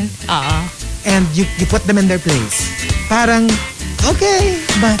win. And you put them in their place. Parang, okay,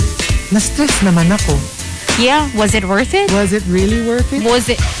 but na-stress naman ako. Yeah, was it worth it? Was it really worth it?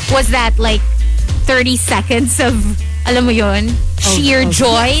 Was that like 30 seconds of, alam mo yun, sheer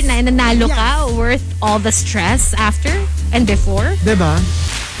joy na nanalo ka worth all the stress after and before? Diba?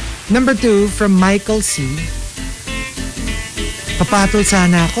 Number 2, from Michael C. Papatol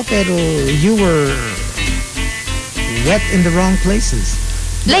sana ako pero you were wet in the wrong places.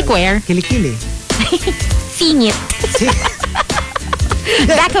 Like where? Kilikili. Singit.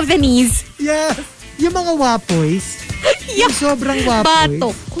 Back of the knees. Yeah. Yung mga wapoys. Yung sobrang wapoys.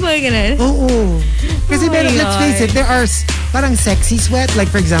 Batok. Kumbaga ganun. Oo. Kasi let's face it, there are parang sexy sweat. Like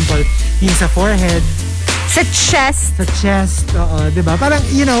for example, yung sa forehead. Sa chest. Sa chest. Oo, diba? Parang,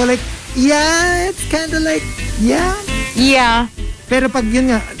 you know, like, yeah, it's kind of like, yeah. Yeah. Pero pag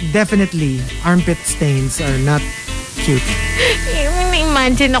yun nga, definitely, armpit stains are not cute.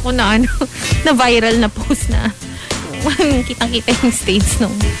 Imagine ako na na viral na post na kitang-kita yung stains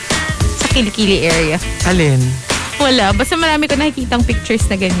nung sa kilikili area. Alin? Wala. Basta marami ko nakikitang pictures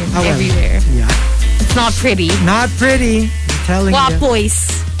na ganyan everywhere. Yeah. It's not pretty. Not pretty. I'm telling you.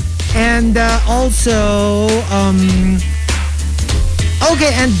 Wapoys. And also,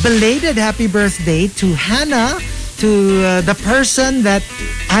 okay, and belated happy birthday to Hannah, to the person that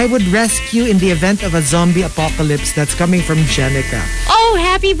I would rescue in the event of a zombie apocalypse. That's coming from Jenica. Oh,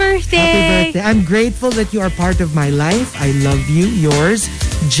 happy birthday. Happy birthday. I'm grateful that you are part of my life. I love you. Yours,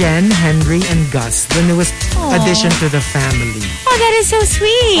 Jen, Henry, and Gus, the newest addition to the family. Oh, that is so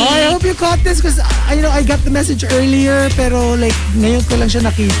sweet. Oh, I hope you caught this because I got the message earlier pero like ngayon ko lang siya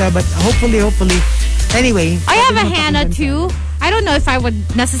nakita, but hopefully. Anyway. I have a Hannah too. I don't know if I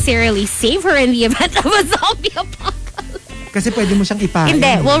would necessarily save her in the event of a zombie apocalypse. Kasi pwede mo siyang ipain.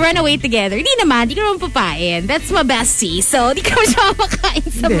 Hindi, we'll run away together. Di naman, di ka naman papain. That's my bestie. So, di ka naman siya makain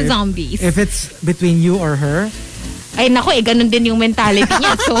sa zombies. If it's between you or her. Ay, nako, ganun din yung mentality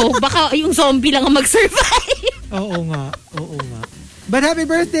niya. So, baka yung zombie lang ang mag-survive. Oo nga. But happy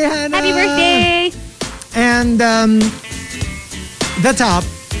birthday, Hannah! Happy birthday! And, the top,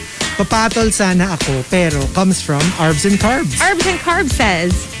 papatol sana ako, pero comes from Arbs and Carbs. Arbs and Carbs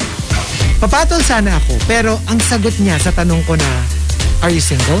says, papatol sana ako, pero ang sagot niya sa tanong ko na, are you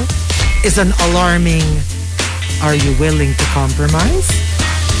single? Is an alarming, are you willing to compromise?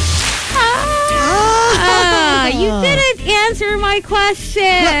 You didn't answer my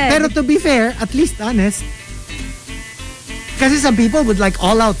question. Well, pero to be fair, at least honest. Kasi some people would like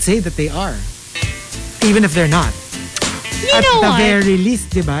all out say that they are. Even if they're not. You know what? At the very least,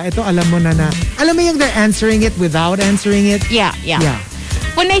 diba? Ito alam mo na alam mo yung they're answering it without answering it? Yeah.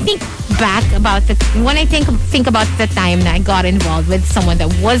 When I think back about when I think about the time that I got involved with someone that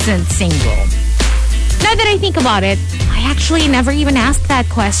wasn't single. Now that I think about it, I actually never even asked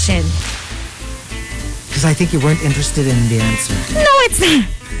that question. Because I think you weren't interested in the answer. No,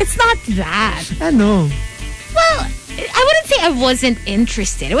 it's not that. I know. Well, I wouldn't say I wasn't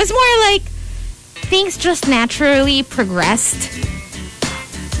interested. It was more like things just naturally progressed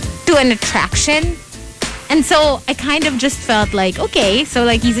to an attraction. And so I kind of just felt like, okay, so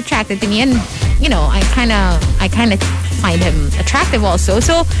like he's attracted to me and, you know, I kind of find him attractive also.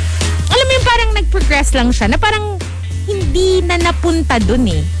 So, alam mo yung parang nag-progress lang siya na parang hindi na napunta dun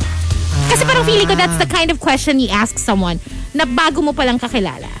eh. Kasi parang feeling ko that's the kind of question you ask someone na bago mo palang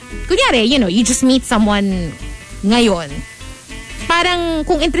kakilala. Kunyari, you just meet someone ngayon. Parang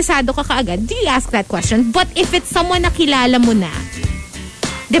kung interesado ka kaagad, do you ask that question? But if it's someone na kilala mo na,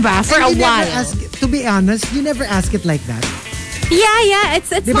 diba, for a while. To be honest, you never ask it like that. Yeah.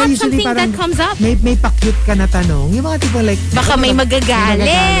 It's diba, not something that comes up. May pa-cute ka na tanong. Yung mga tipo like... Baka may magagalit.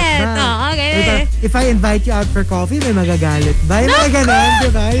 Okay. If I invite you out for coffee, may magagalit ba? Yung mga ganon,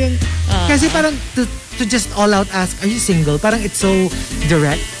 diba? Kasi parang to just all out ask, are you single? Parang it's so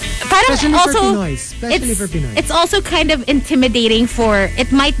direct. Parang especially for Pinoy. It's also kind of intimidating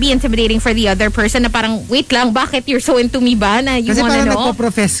it might be intimidating for the other person na parang, wait lang, bakit you're so into me ba? Na you kasi wanna know? Kasi parang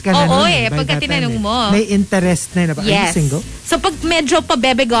nagpo-profess ka na nun. Oo pagka tinanong mo. May interest na yun. Are you single? So pag medyo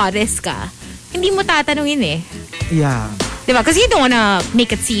pa-bebe goddess ka, hindi mo tatanungin eh. Yeah. Diba? Because you don't wanna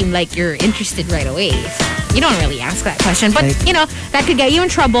make it seem like you're interested right away. So you don't really ask that question. But, that could get you in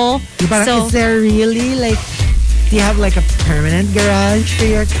trouble. So, is there really do you have a permanent garage for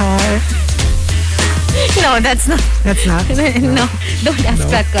your car? No, that's not. That's not? No, don't ask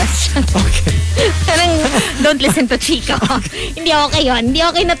that question. Okay. Don't listen to Chico. Okay. Hindi okay yun. Hindi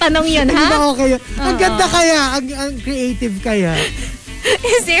okay na tanong yun, ha? Hindi okay yun. Ang ganda kaya. Ang creative kaya.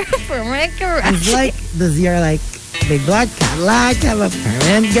 Is there a permanent garage? Does your big black Cadillac have a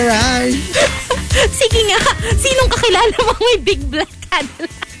permanent garage? Sige nga. Sinong kakilala mo may big black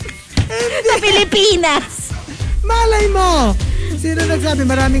Cadillac? Sa Pilipinas. Malay mo! Sino nagsabi?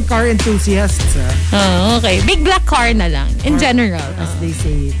 Maraming car enthusiasts. Okay. Big black car na lang. In general. As they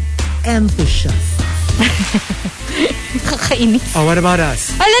say, enthusiasts. Kakainis. Oh, what about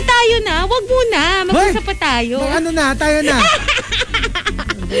us? Ala, tayo na. Wag muna. Mag-usap pa tayo. Tayo na.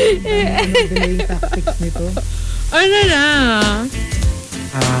 Delaying tactics nito. Ano na?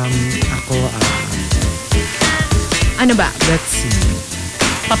 Ako, ano ba? Let's see.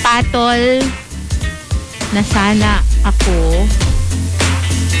 Papatol na sana ako.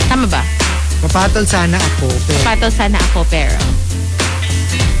 Tama ba? Papatol sana ako, pero...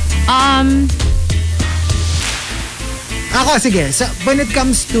 Ako, sige. So, when it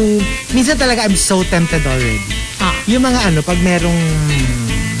comes to... Minsan talaga, I'm so tempted already. Yung mga pag merong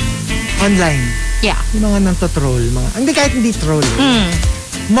online. Yeah. Yung mga nang-troll. Kahit hindi troll.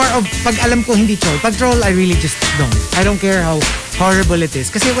 More of, pag alam ko hindi troll. Pag troll, I really just don't. I don't care how horrible it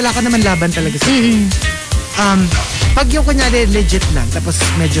is. Kasi wala ka naman laban talaga sa troll. Pag yung kunyari legit lang, tapos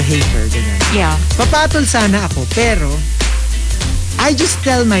medyo hater, ganyan. Yeah. Papatol sana ako, pero I just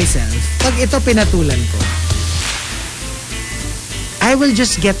tell myself, pag ito pinatulan ko, I will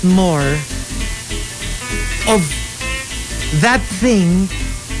just get more of that thing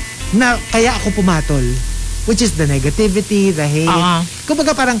na kaya ako pumatol. Which is the negativity, the hate.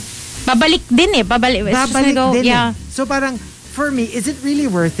 Kumbaga parang... Babalik din eh. Babalik din yeah. So parang, for me, is it really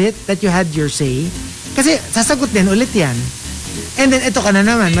worth it that you had your say? Kasi sasagot din ulit yan. And then ito ka na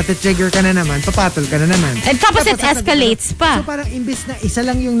naman, matitrigger ka na naman, papatol ka na naman. And tapos it escalates pa. So parang imbis na isa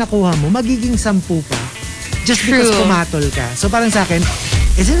lang yung nakuha mo, magiging 10 pa. Just because pumatol ka. So parang sa akin,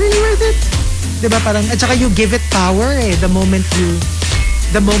 is it really worth it? Diba parang, at saka you give it power eh, the moment you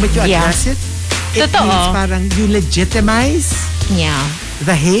address it. It means parang you legitimize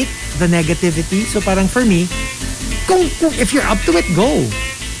the hate, the negativity. So parang for me, kung if you're up to it, go.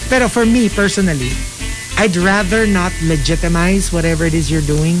 Pero for me personally, I'd rather not legitimize whatever it is you're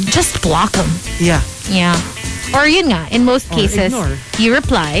doing. Just block them. Yeah. Yeah. Or yun nga, in most cases, you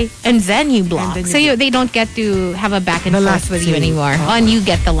reply and then you block. So they don't get to have a back and forth with you anymore. And you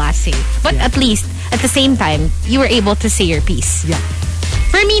get the last say. But at least, at the same time, you were able to say your piece. Yeah.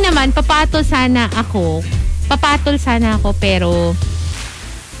 For me naman, papatol sana ako, pero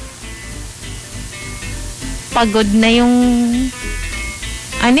pagod na yung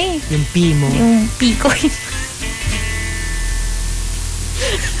yung P mo. Yung P ko.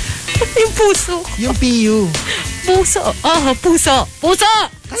 Yung puso. Yung PU. Puso. Puso.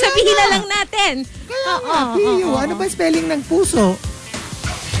 Sabihin na lang natin. PU. Ano ba spelling ng puso?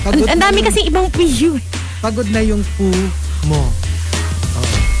 Ang dami kasi ibang PU. Pagod na yung pu mo.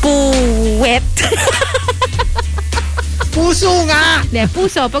 Puwet. Puso nga! Hindi,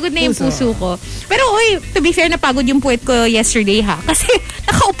 puso. Pagod na yung puso ko. Pero to be fair, napagod yung puwet ko yesterday ha. Kasi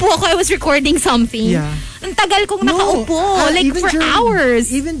nakaupo ako, I was recording something. Yeah. Ang tagal kong nakaupo. For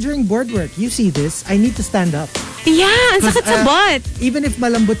hours. Even during board work, you see this, I need to stand up. Yeah, ang sakit sa butt. Even if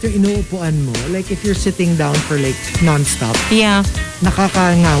malambot yung inuupuan mo, like if you're sitting down for non-stop,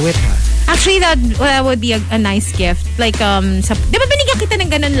 nakakangawit ha. Actually, that would be a nice gift. Like, di ba binigyan kita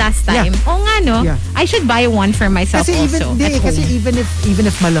ng ganun last time? Yeah. Oo nga, no? Yeah. I should buy one for myself kasi also. Kasi even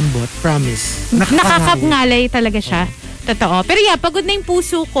if malambot, promise. Nakakapangalay talaga siya. Totoo. Pero pagod na yung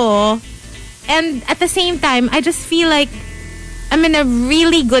puso ko. And at the same time, I just feel like I'm in a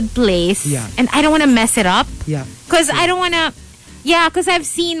really good place. Yeah. And I don't want to mess it up. Yeah. Because I don't want to... Yeah, because I've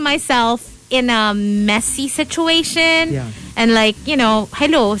seen myself in a messy situation. Yeah. And like, you know,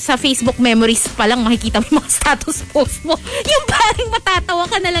 hello, sa Facebook memories pa lang makikita mo yung mga status post mo. Yung parang matatawa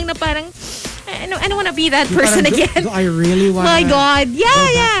ka na lang na parang, I don't want to be that person again. Do I really want to? My God.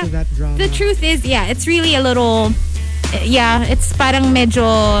 Yeah. To that drama? The truth is, yeah, it's really a little, it's parang medyo,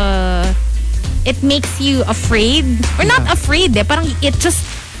 it makes you afraid. Or not afraid, parang it just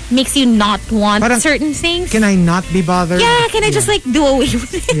makes you not want parang, certain things. Can I not be bothered? Yeah, can I just like do away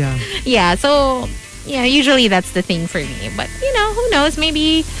with it? Yeah. Yeah, so, yeah, usually that's the thing for me. But, you know, who knows,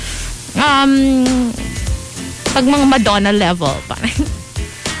 maybe, pag mga Madonna level, parang,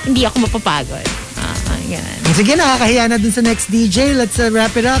 hindi ako mapapagod. Ganun. Sige, nakakahiya na dun sa next DJ. Let's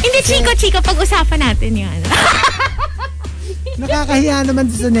wrap it up. Hindi, Chico, pag-usapan natin yan. Nakakahiya naman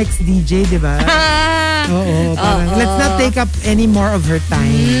sa next DJ, di ba? Oo, parang, let's not take up any more of her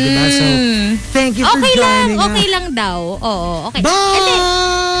time, di ba? So, thank you for joining us. Okay lang daw. Oo, okay. Bye! Ate,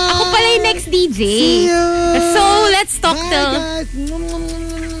 ako pala yung next DJ. See you! So, let's talk till...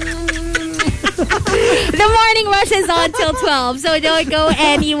 The morning rush is on till 12, so don't go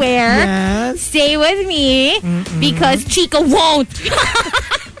anywhere. Yes. Stay with me because Chico won't.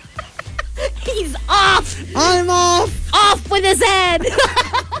 He's off. I'm off. Off with his head.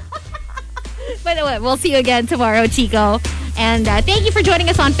 But anyway, we'll see you again tomorrow, Chico. And thank you for joining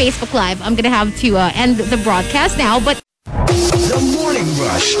us on Facebook Live. I'm going to have to end the broadcast now, but... The Morning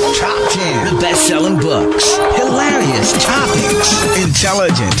Rush Top 10. The best-selling books. Hilarious topics.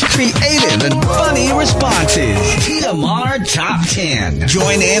 Intelligent, creative, and funny responses. TMR Top 10.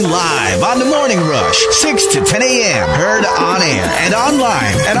 Join in live on The Morning Rush, 6 to 10 a.m. Heard on air and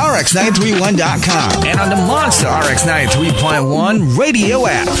online at rx931.com. And on the Monster RX 93.1 radio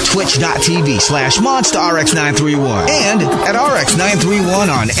app. Twitch.tv/Monster RX931. And at RX931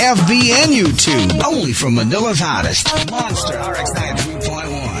 on FB and YouTube. Only from Manila's hottest. Monster RX 93.1.